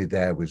avenue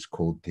there was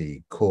called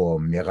the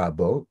Cours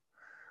Mirabeau.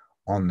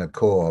 On the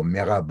Cours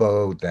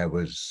Mirabeau, there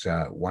was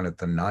one of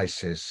the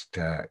nicest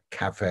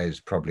cafes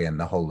probably in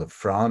the whole of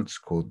France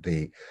called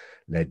the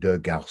Les Deux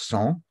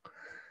Garçons,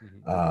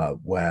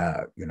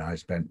 where, I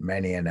spent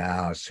many an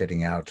hour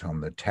sitting out on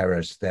the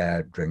terrace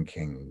there,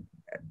 drinking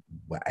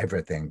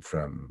everything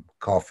from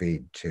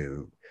coffee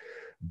to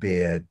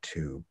beer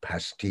to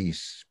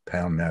pastis,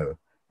 Pernod,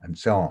 and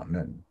so on,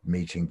 and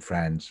meeting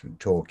friends and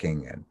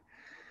talking. And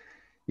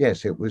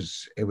yes, it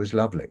was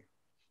lovely.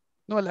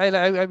 No,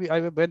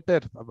 I went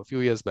there a few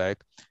years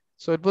back.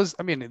 So it was,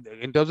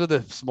 in terms of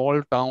the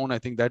small town, I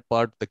think that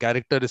part, the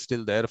character is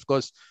still there. Of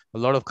course, a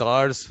lot of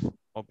cars,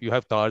 you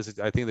have cars.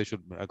 I think they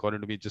should,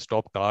 according to me, just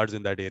stop cars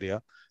in that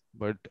area.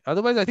 But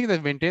otherwise, I think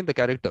they've maintained the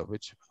character,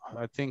 which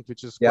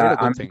is quite a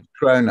good thing.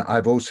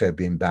 I've also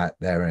been back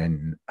there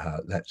in,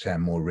 let's say,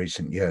 more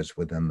recent years,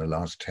 within the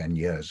last 10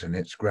 years, and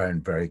it's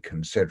grown very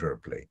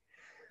considerably.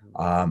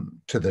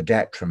 To the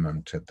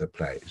detriment of the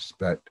place.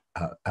 But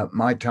at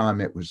my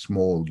time, it was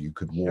small. You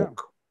could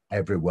walk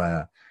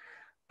everywhere,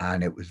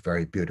 and it was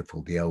very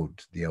beautiful. The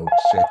old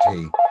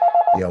city,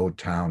 the old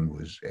town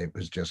was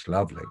just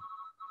lovely.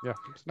 Yeah,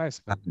 it's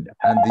nice.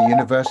 And the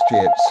university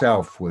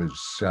itself was,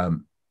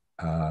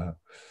 the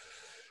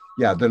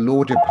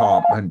law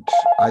department.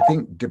 I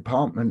think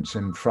departments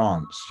in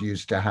France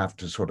used to have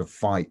to sort of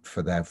fight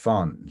for their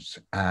funds,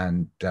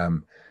 and I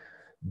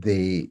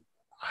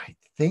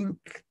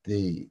think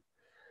the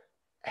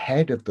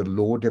head of the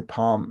law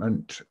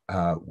department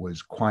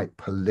was quite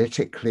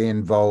politically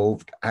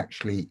involved.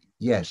 Actually,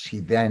 yes, he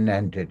then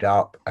ended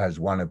up as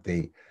one of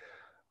the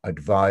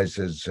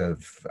advisors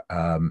of,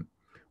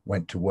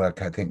 went to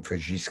work, I think, for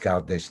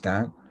Giscard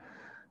d'Estaing.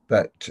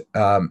 But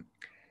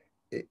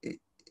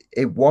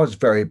it was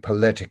very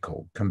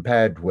political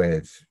compared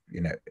with,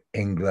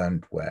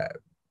 England,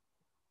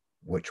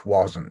 which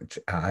wasn't.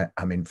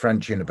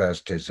 French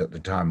universities at the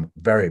time,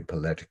 very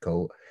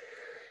political.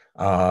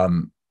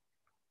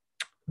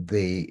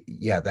 The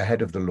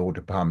head of the law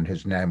department,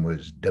 his name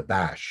was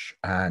Debache,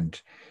 and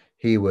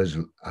he was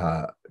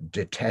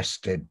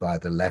detested by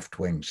the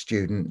left-wing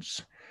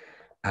students.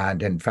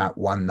 And in fact,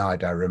 one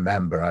night I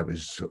remember I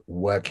was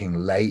working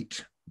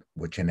late,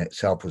 which in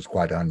itself was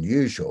quite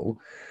unusual.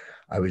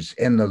 I was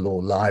in the law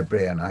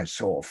library and I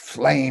saw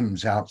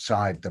flames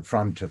outside the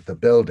front of the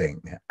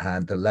building,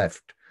 and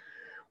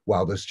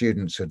while the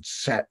students had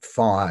set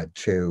fire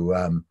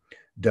to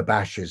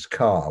Debache's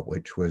car,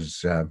 which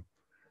was,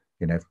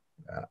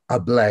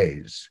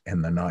 ablaze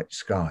in the night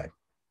sky.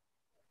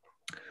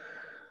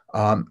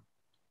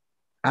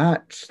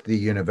 at the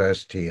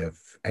University of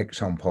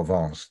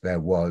Aix-en-Provence, there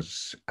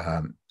was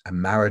a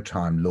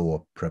maritime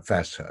law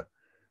professor.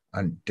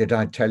 And did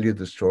I tell you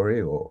the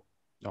story or?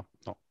 No,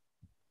 no.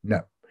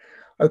 No.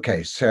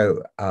 Okay,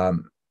 so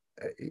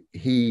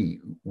he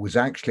was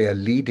actually a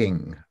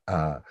leading,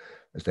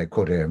 as they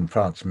call it in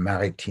France,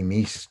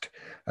 maritimiste,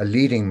 a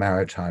leading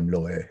maritime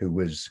lawyer who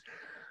was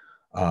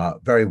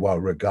very well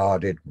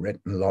regarded,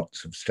 written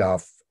lots of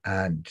stuff,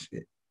 and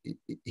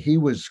he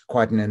was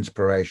quite an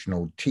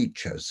inspirational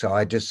teacher. So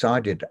I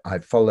decided I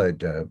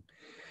followed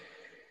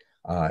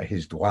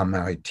his droit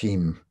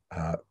maritime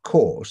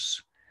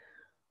course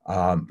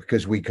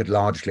because we could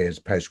largely, as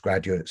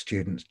postgraduate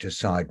students,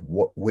 decide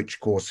which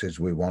courses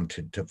we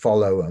wanted to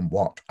follow and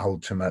what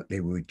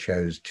ultimately we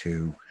chose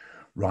to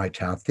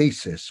write our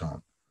thesis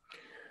on.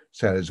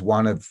 So as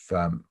one of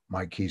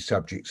my key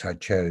subjects, I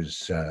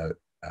chose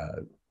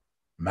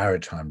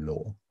maritime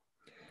law,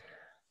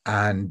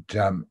 and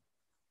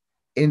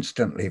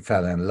instantly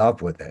fell in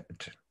love with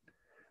it.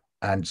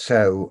 And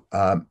so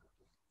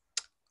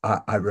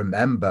I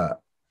remember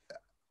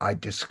I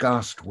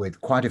discussed with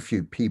quite a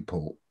few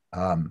people,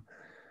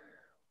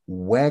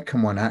 where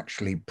can one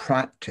actually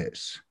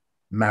practice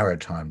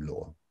maritime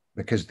law?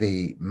 Because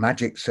the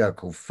Magic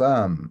Circle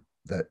firm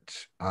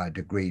that I'd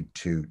agreed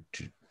to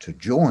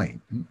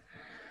join,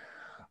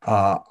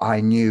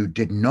 I knew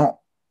did not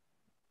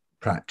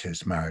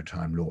practice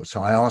maritime law.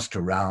 So I asked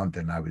around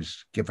and I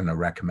was given a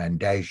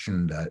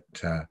recommendation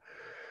that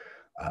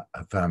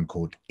a firm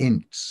called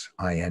INCE,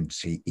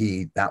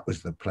 I-N-C-E, that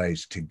was the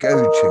place to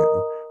go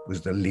to,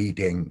 was the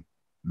leading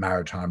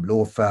maritime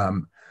law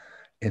firm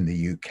in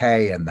the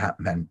UK, and that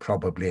meant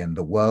probably in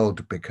the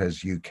world,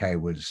 because UK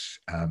was,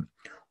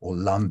 or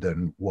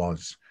London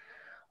was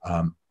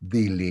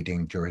the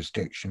leading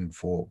jurisdiction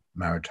for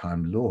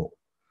maritime law,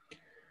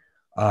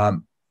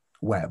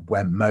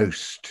 where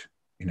most,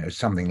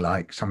 something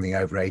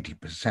over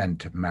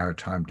 80% of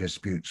maritime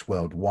disputes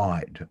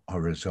worldwide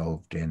are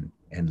resolved in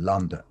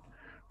London,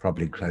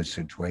 probably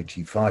closer to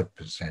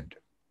 85%.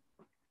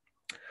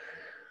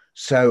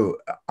 So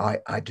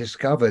I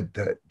discovered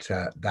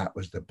that that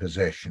was the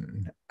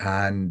position.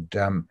 And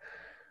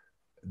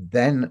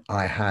then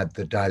I had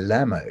the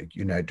dilemma,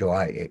 do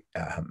I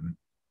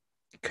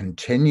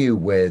continue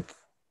with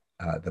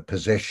the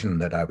position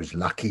that I was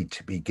lucky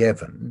to be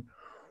given,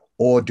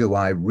 or do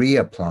I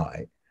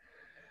reapply?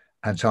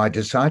 And so I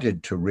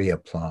decided to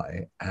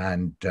reapply.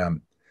 And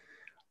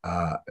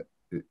I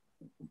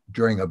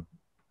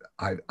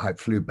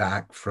flew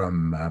back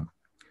from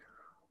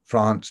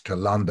France to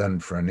London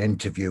for an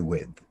interview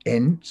with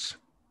INCE.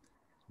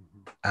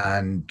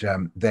 And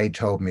they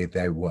told me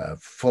they were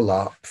full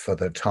up for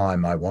the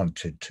time I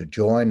wanted to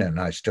join. And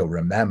I still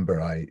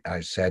remember I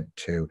said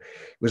it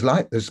was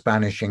like the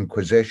Spanish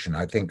Inquisition.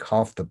 I think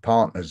half the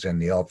partners in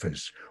the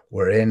office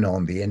were in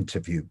on the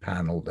interview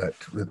panel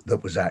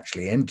that was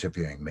actually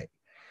interviewing me.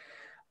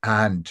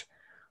 And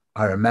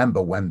I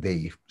remember when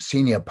the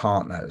senior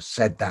partner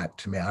said that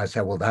to me, I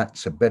said, well,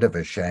 that's a bit of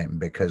a shame,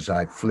 because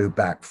I flew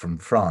back from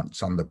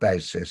France on the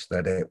basis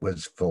that it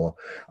was for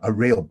a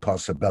real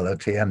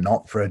possibility and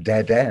not for a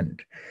dead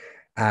end.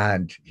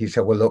 And he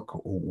said, well, look,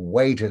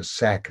 wait a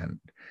second.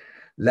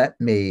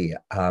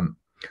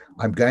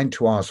 I'm going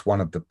to ask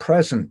one of the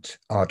present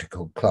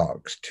article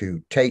clerks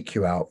to take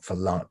you out for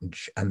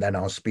lunch, and then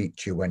I'll speak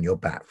to you when you're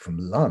back from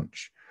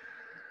lunch.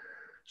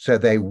 So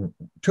they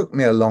took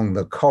me along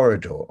the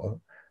corridor,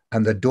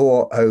 and the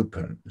door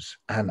opens,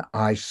 and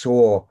I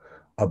saw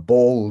a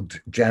bald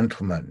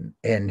gentleman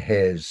in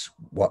his,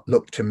 what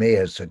looked to me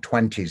as a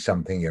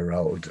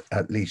 20-something-year-old,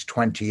 at least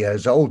 20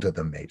 years older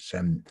than me,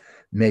 so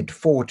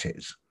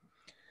mid-40s.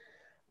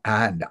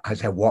 And I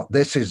said,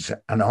 this is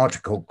an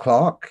article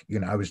clerk?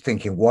 I was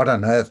thinking, what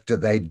on earth do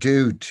they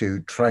do to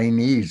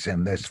trainees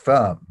in this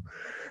firm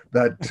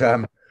that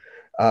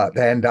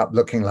they end up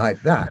looking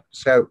like that?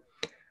 So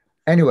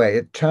anyway,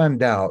 it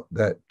turned out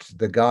that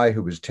the guy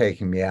who was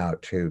taking me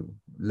out, who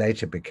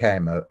later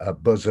became a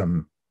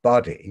bosom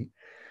buddy,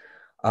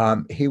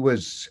 he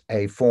was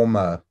a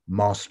former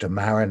master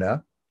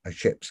mariner, a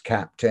ship's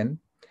captain,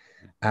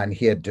 and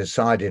he had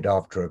decided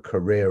after a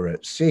career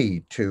at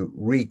sea to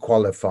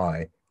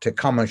requalify, to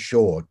come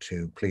ashore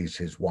to please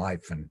his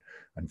wife and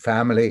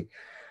family.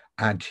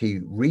 And he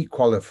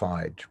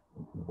requalified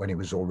when he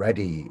was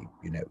already,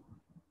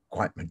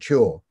 quite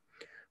mature,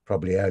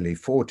 probably early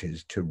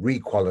 40s, to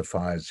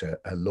requalify as a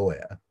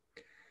lawyer.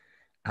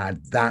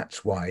 And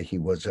that's why he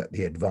was at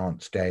the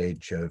advanced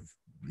age of,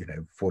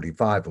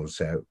 45 or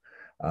so,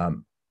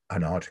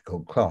 an article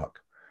clerk.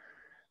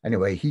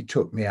 Anyway, he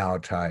took me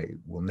out, I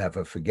will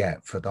never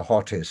forget, for the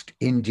hottest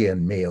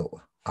Indian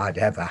meal I'd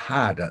ever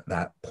had at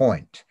that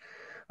point,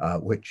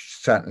 which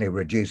certainly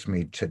reduced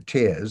me to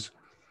tears.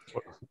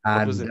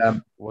 What was it?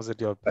 Was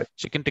it your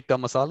chicken tikka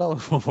masala,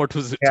 or what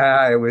was it?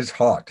 Yeah, it was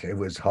hot. It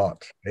was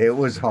hot.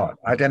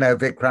 I don't know,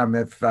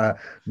 Vikram, if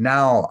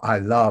now I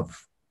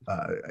love,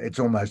 it's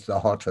almost the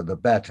hotter the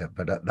better,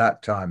 but at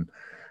that time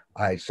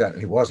I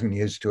certainly wasn't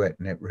used to it,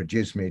 and it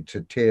reduced me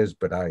to tears.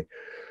 But I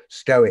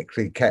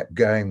stoically kept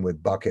going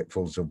with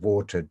bucketfuls of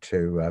water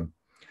to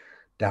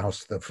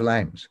douse the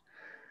flames.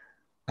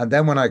 And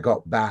then when I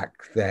got back,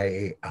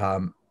 they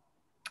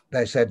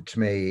said to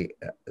me,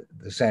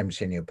 the same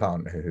senior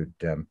partner who'd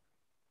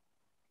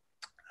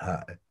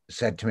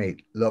said to me,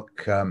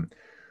 look,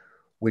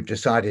 we've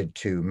decided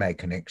to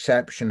make an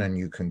exception and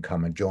you can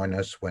come and join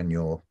us when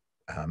you're,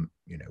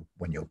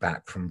 when you're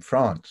back from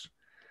France.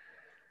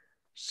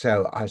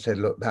 So I said,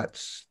 look,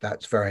 that's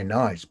very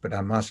nice, but I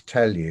must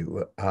tell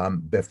you,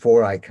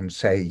 before I can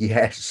say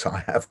yes,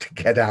 I have to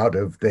get out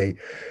of the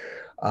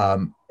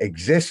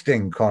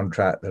existing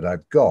contract that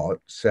I've got.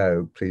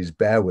 So please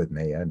bear with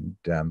me. And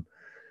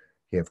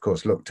he, of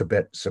course, looked a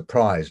bit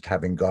surprised,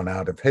 having gone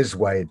out of his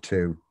way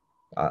to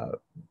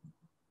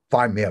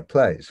find me a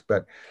place.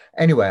 But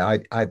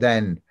anyway, I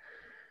then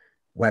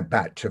went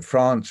back to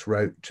France,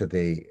 wrote to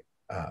the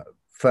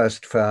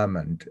first firm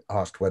and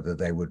asked whether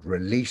they would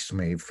release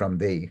me from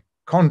the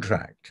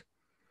contract.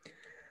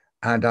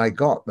 And I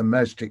got the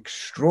most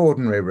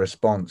extraordinary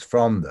response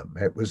from them.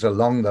 It was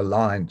along the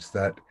lines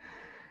that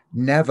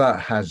never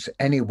has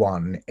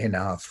anyone in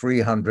our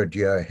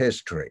 300-year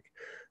history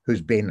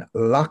who's been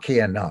lucky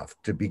enough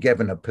to be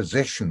given a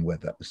position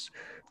with us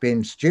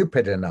been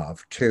stupid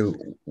enough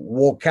to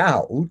walk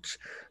out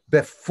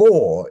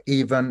before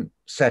even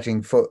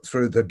setting foot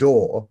through the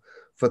door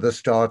for the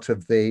start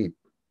of the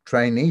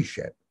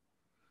traineeship.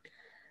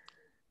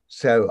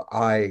 So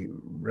I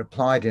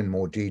replied in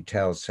more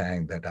detail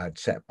saying that I'd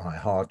set my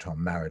heart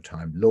on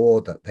maritime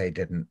law, that they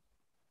didn't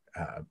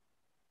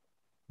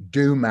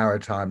do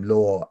maritime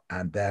law,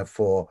 and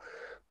therefore,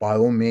 by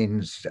all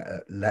means,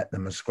 let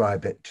them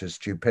ascribe it to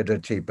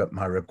stupidity, but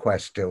my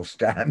request still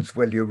stands,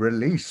 will you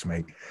release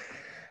me?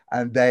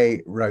 And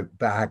they wrote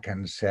back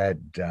and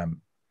said,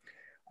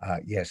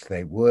 yes,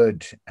 they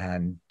would.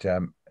 And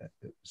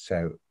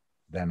so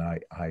then I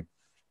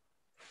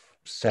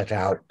set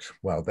out,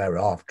 well,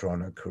 thereafter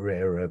on a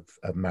career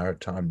of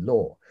maritime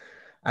law.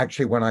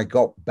 Actually, when I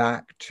got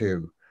back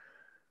to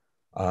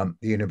the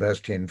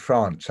university in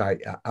France,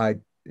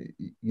 Pierre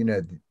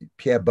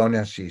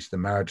Bonassis, the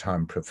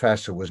maritime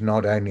professor, was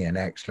not only an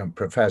excellent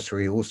professor,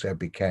 he also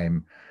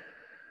became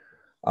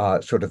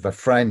sort of a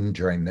friend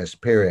during this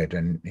period,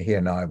 and he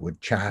and I would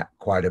chat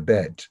quite a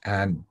bit.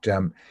 And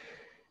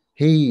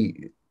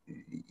he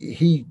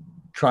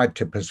tried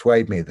to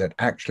persuade me that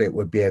actually it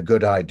would be a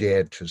good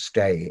idea to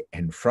stay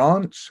in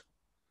France.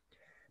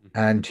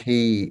 And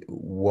he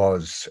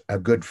was a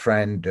good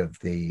friend of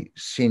the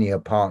senior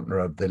partner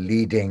of the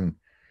leading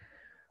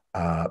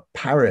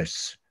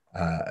Paris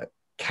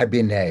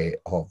cabinet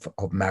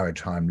of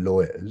maritime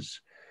lawyers.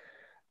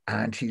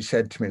 And he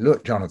said to me,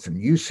 look, Jonathan,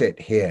 you sit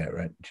here.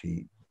 And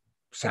he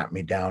sat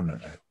me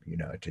down,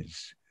 at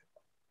his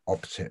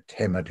opposite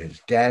him at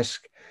his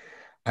desk.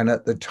 And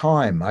at the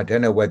time, I don't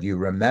know whether you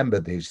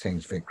remember these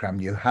things,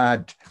 Vikram, you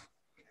had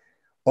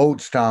old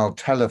style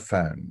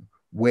telephone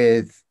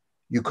with,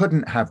 you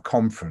couldn't have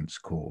conference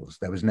calls.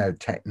 There was no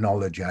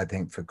technology, I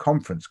think, for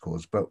conference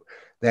calls, but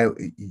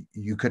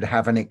you could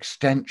have an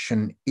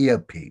extension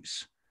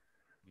earpiece.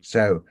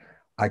 So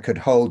I could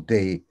hold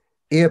the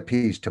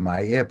earpiece to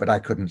my ear, but I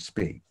couldn't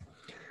speak.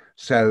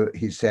 So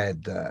he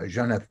said,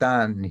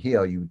 Jonathan,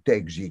 here you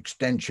take the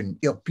extension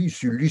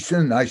earpiece, you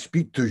listen, I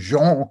speak to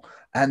Jean,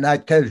 and I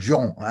tell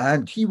Jean,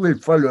 and he will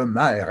follow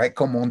my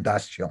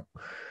recommendation.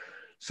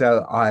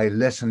 So I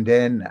listened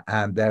in,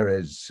 and there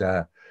is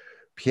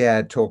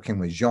Pierre talking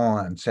with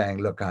Jean and saying,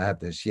 look, I have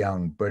this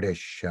young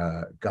British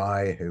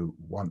guy who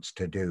wants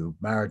to do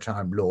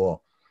maritime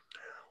law.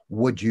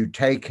 Would you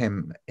take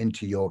him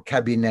into your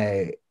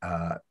cabinet,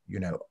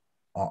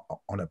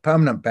 on a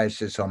permanent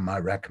basis on my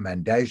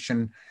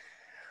recommendation?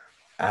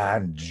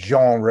 And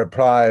Jean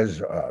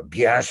replies,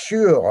 bien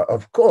sûr,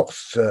 of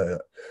course,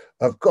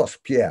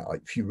 Pierre,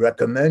 if you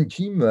recommend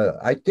him,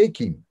 I take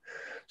him.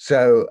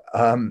 So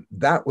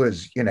that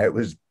was, it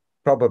was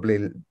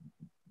probably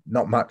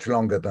not much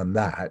longer than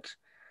that.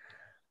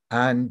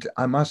 And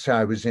I must say,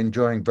 I was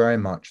enjoying very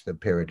much the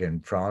period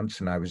in France,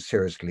 and I was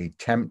seriously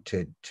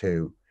tempted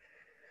to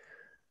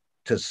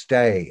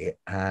stay.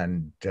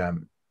 And,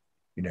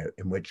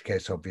 in which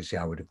case, obviously,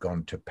 I would have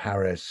gone to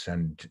Paris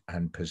and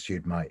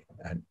pursued my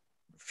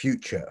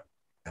future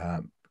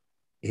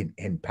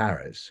in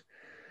Paris.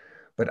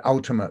 But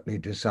ultimately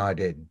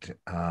decided,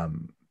 I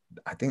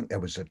think there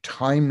was a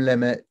time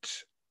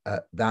limit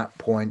at that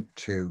point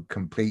to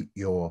complete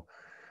your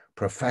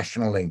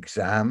professional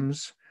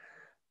exams.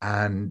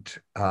 And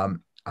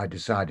I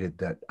decided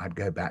that I'd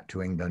go back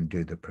to England,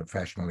 do the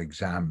professional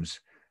exams.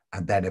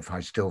 And then if I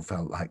still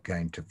felt like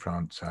going to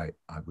France, I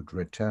would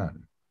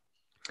return.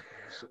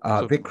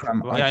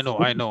 Vikram, yeah, I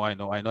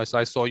know. So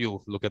I saw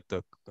you look at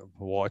the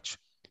watch.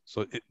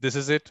 So this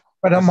is it.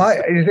 But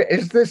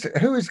is this,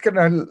 who is going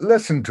to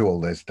listen to all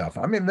this stuff?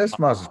 I mean, this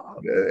must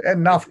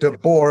enough to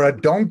bore a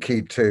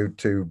donkey to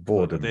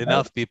boredom. There are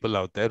enough people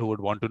out there who would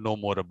want to know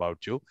more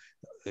about you.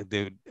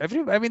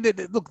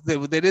 Look,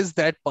 there is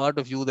that part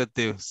of you that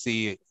they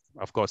see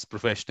of course,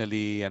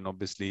 professionally and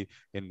obviously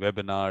in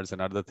webinars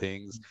and other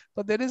things.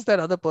 But there is that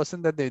other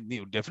person that they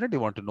definitely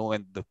want to know,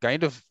 and the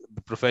kind of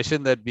the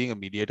profession that being a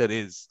mediator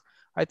is.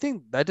 I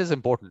think that is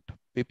important.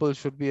 People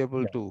should be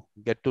able to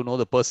get to know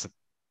the person.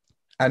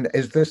 And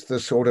is this the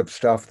sort of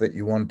stuff that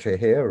you want to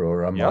hear,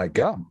 or am I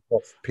getting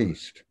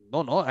off-piste?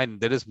 No, and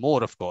there is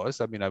more, of course.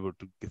 I mean,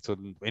 so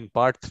in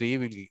part 3,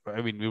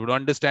 we would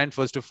understand,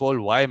 first of all,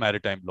 why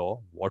maritime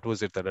law. What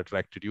was it that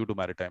attracted you to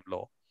maritime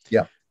law?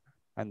 Yeah.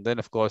 And then,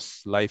 of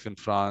course, life in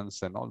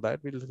France and all that.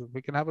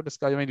 We can have a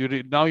discussion. I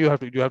mean, now you have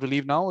to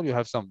leave now, or you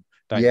have some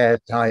time? Yes,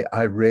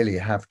 I really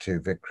have to,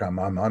 Vikram.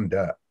 I'm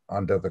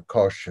under the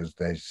cosh, as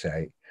they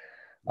say.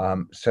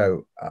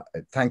 So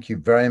thank you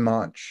very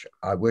much.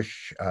 I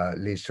wish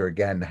Lisa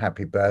again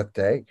happy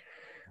birthday.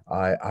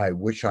 I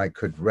wish I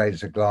could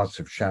raise a glass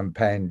of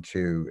champagne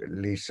to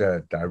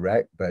Lisa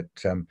direct, but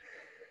and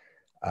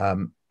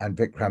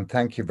Vikram,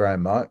 thank you very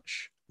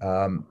much.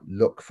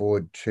 Look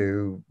forward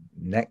to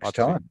next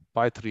time.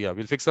 Part 3, yeah.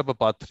 We'll fix up a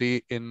part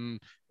 3 in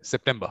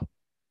September.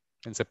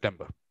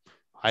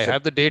 I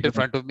have the date in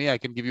front of me. I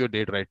can give you a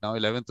date right now,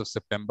 11th of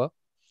September.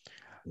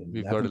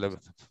 We've got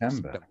 11th of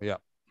September. Yeah.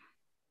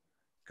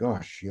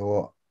 Gosh,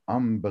 you're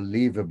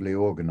unbelievably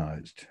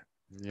organized.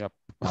 Yep.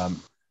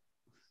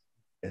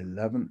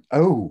 11th.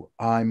 Oh,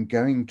 I'm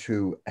going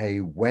to a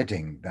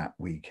wedding that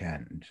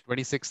weekend.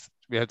 26th.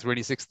 We have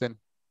 26th then.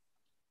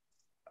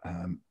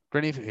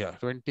 25th.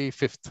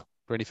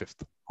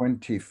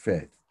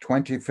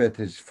 25th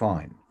is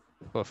fine.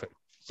 Perfect.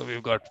 So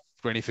we've got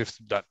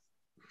 25th done.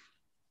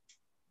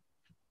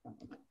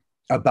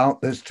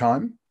 About this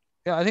time?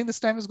 Yeah, I think this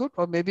time is good,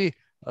 or maybe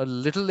a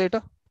little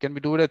later. Can we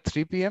do it at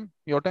 3 p.m.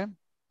 your time?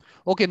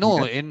 Okay,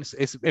 no. Yeah.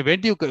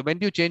 When do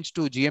you change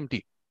to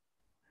GMT?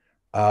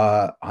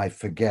 I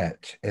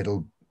forget.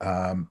 It'll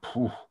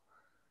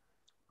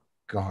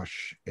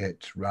gosh,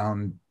 it's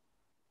round.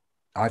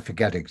 I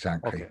forget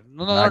exactly. Okay.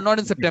 No, not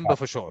in September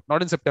for sure.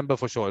 Not in September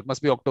for sure. It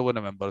must be October,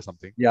 November or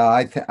something. Yeah,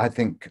 I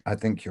think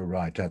you're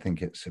right. I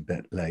think it's a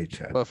bit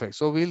later. Perfect.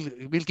 So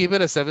we'll keep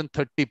it at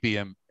 7:30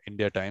 p.m.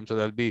 India time. So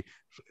that'll be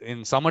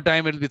in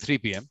summertime. It'll be 3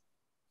 p.m.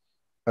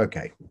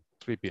 Okay.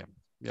 3 p.m.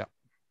 Yeah.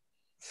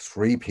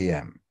 3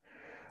 p.m.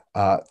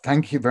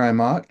 Thank you very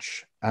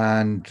much,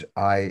 and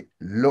I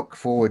look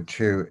forward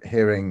to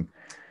hearing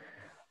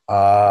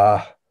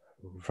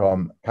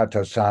from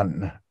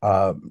Kato-san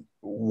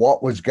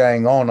what was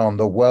going on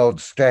the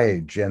world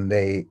stage in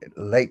the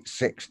late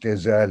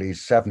 60s, early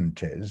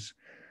 70s.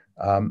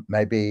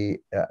 Maybe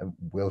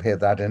we'll hear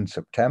that in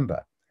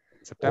September.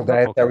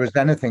 Although if there was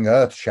anything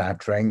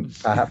earth-shattering,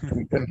 perhaps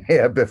we can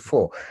hear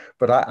before.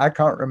 But I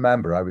can't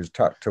remember. I was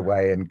tucked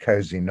away in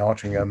cozy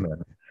Nottingham.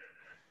 And,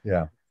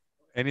 yeah.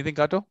 Anything,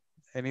 Kato?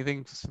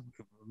 Anything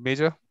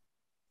major?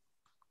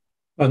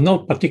 Well,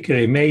 not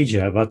particularly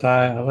major, but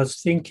I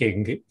was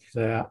thinking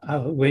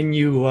when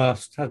you were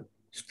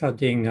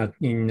studying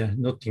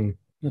in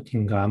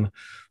Nottingham,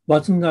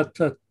 wasn't that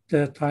at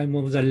the time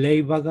of the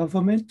Labour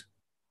government?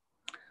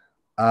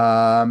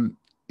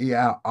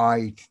 Yeah,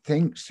 I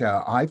think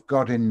so. I've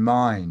got in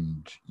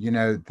mind,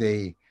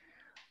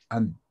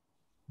 and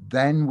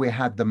then we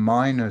had the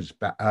miners,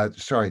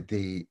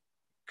 the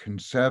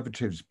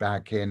Conservatives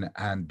back in,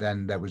 and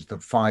then there was the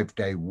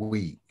 5-day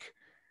week.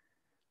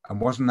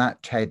 And wasn't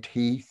that Ted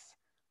Heath?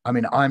 I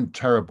mean, I'm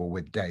terrible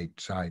with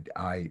dates. I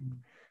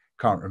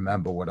can't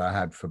remember what I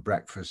had for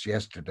breakfast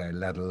yesterday,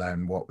 let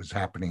alone what was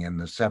happening in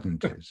the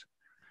 70s.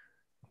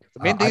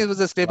 The main thing it was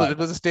a stable period.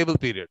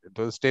 It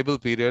was a stable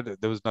period.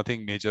 There was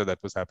nothing major that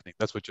was happening.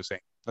 That's what you're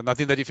saying.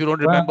 Nothing that if you don't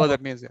remember, that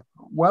means, yeah.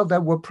 Well,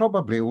 there were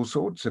probably all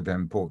sorts of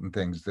important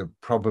things.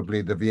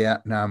 Probably the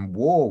Vietnam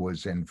War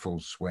was in full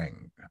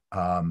swing.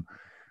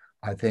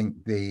 I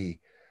think the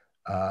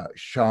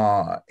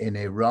Shah in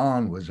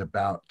Iran was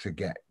about to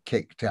get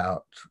kicked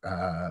out,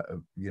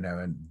 and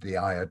the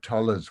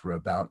Ayatollahs were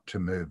about to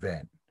move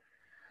in.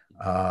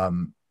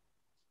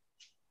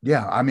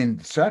 Yeah, I mean,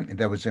 certainly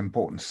there was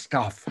important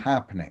stuff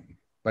happening,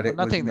 but it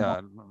nothing.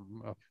 was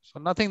so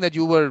nothing that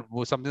you were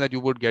something that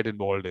you would get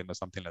involved in or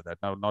something like that.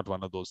 No, not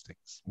one of those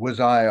things. Was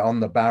I on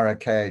the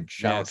barricade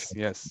shouting?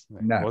 Yes.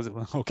 No. Was it?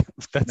 Okay.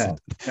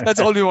 That's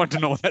all we want to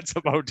know. That's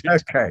about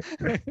it. Okay.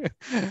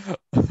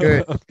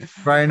 Good.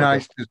 Very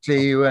nice to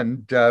see you,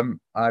 and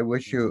I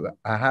wish you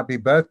a happy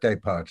birthday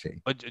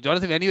party. But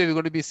Jonathan, anyway, we're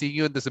going to be seeing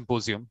you at the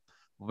symposium.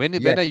 When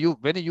are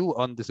you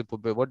on this?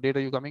 What date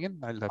are you coming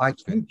in? I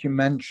think you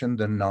mentioned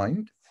the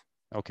 9th.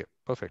 Okay,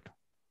 perfect.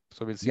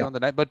 So we'll see you on the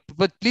 9th.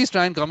 But please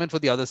try and come in for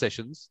the other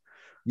sessions.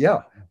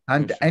 Yeah.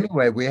 And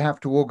anyway, we have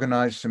to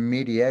organize some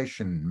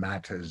mediation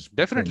matters.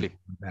 Definitely.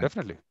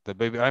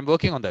 I'm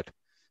working on that.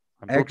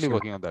 I'm totally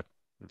working on that.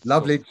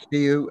 Lovely to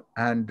see you,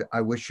 and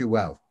I wish you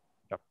well.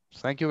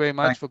 Thank you very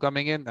much for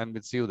coming in, and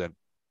we'll see you then.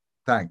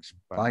 Thanks.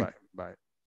 Bye.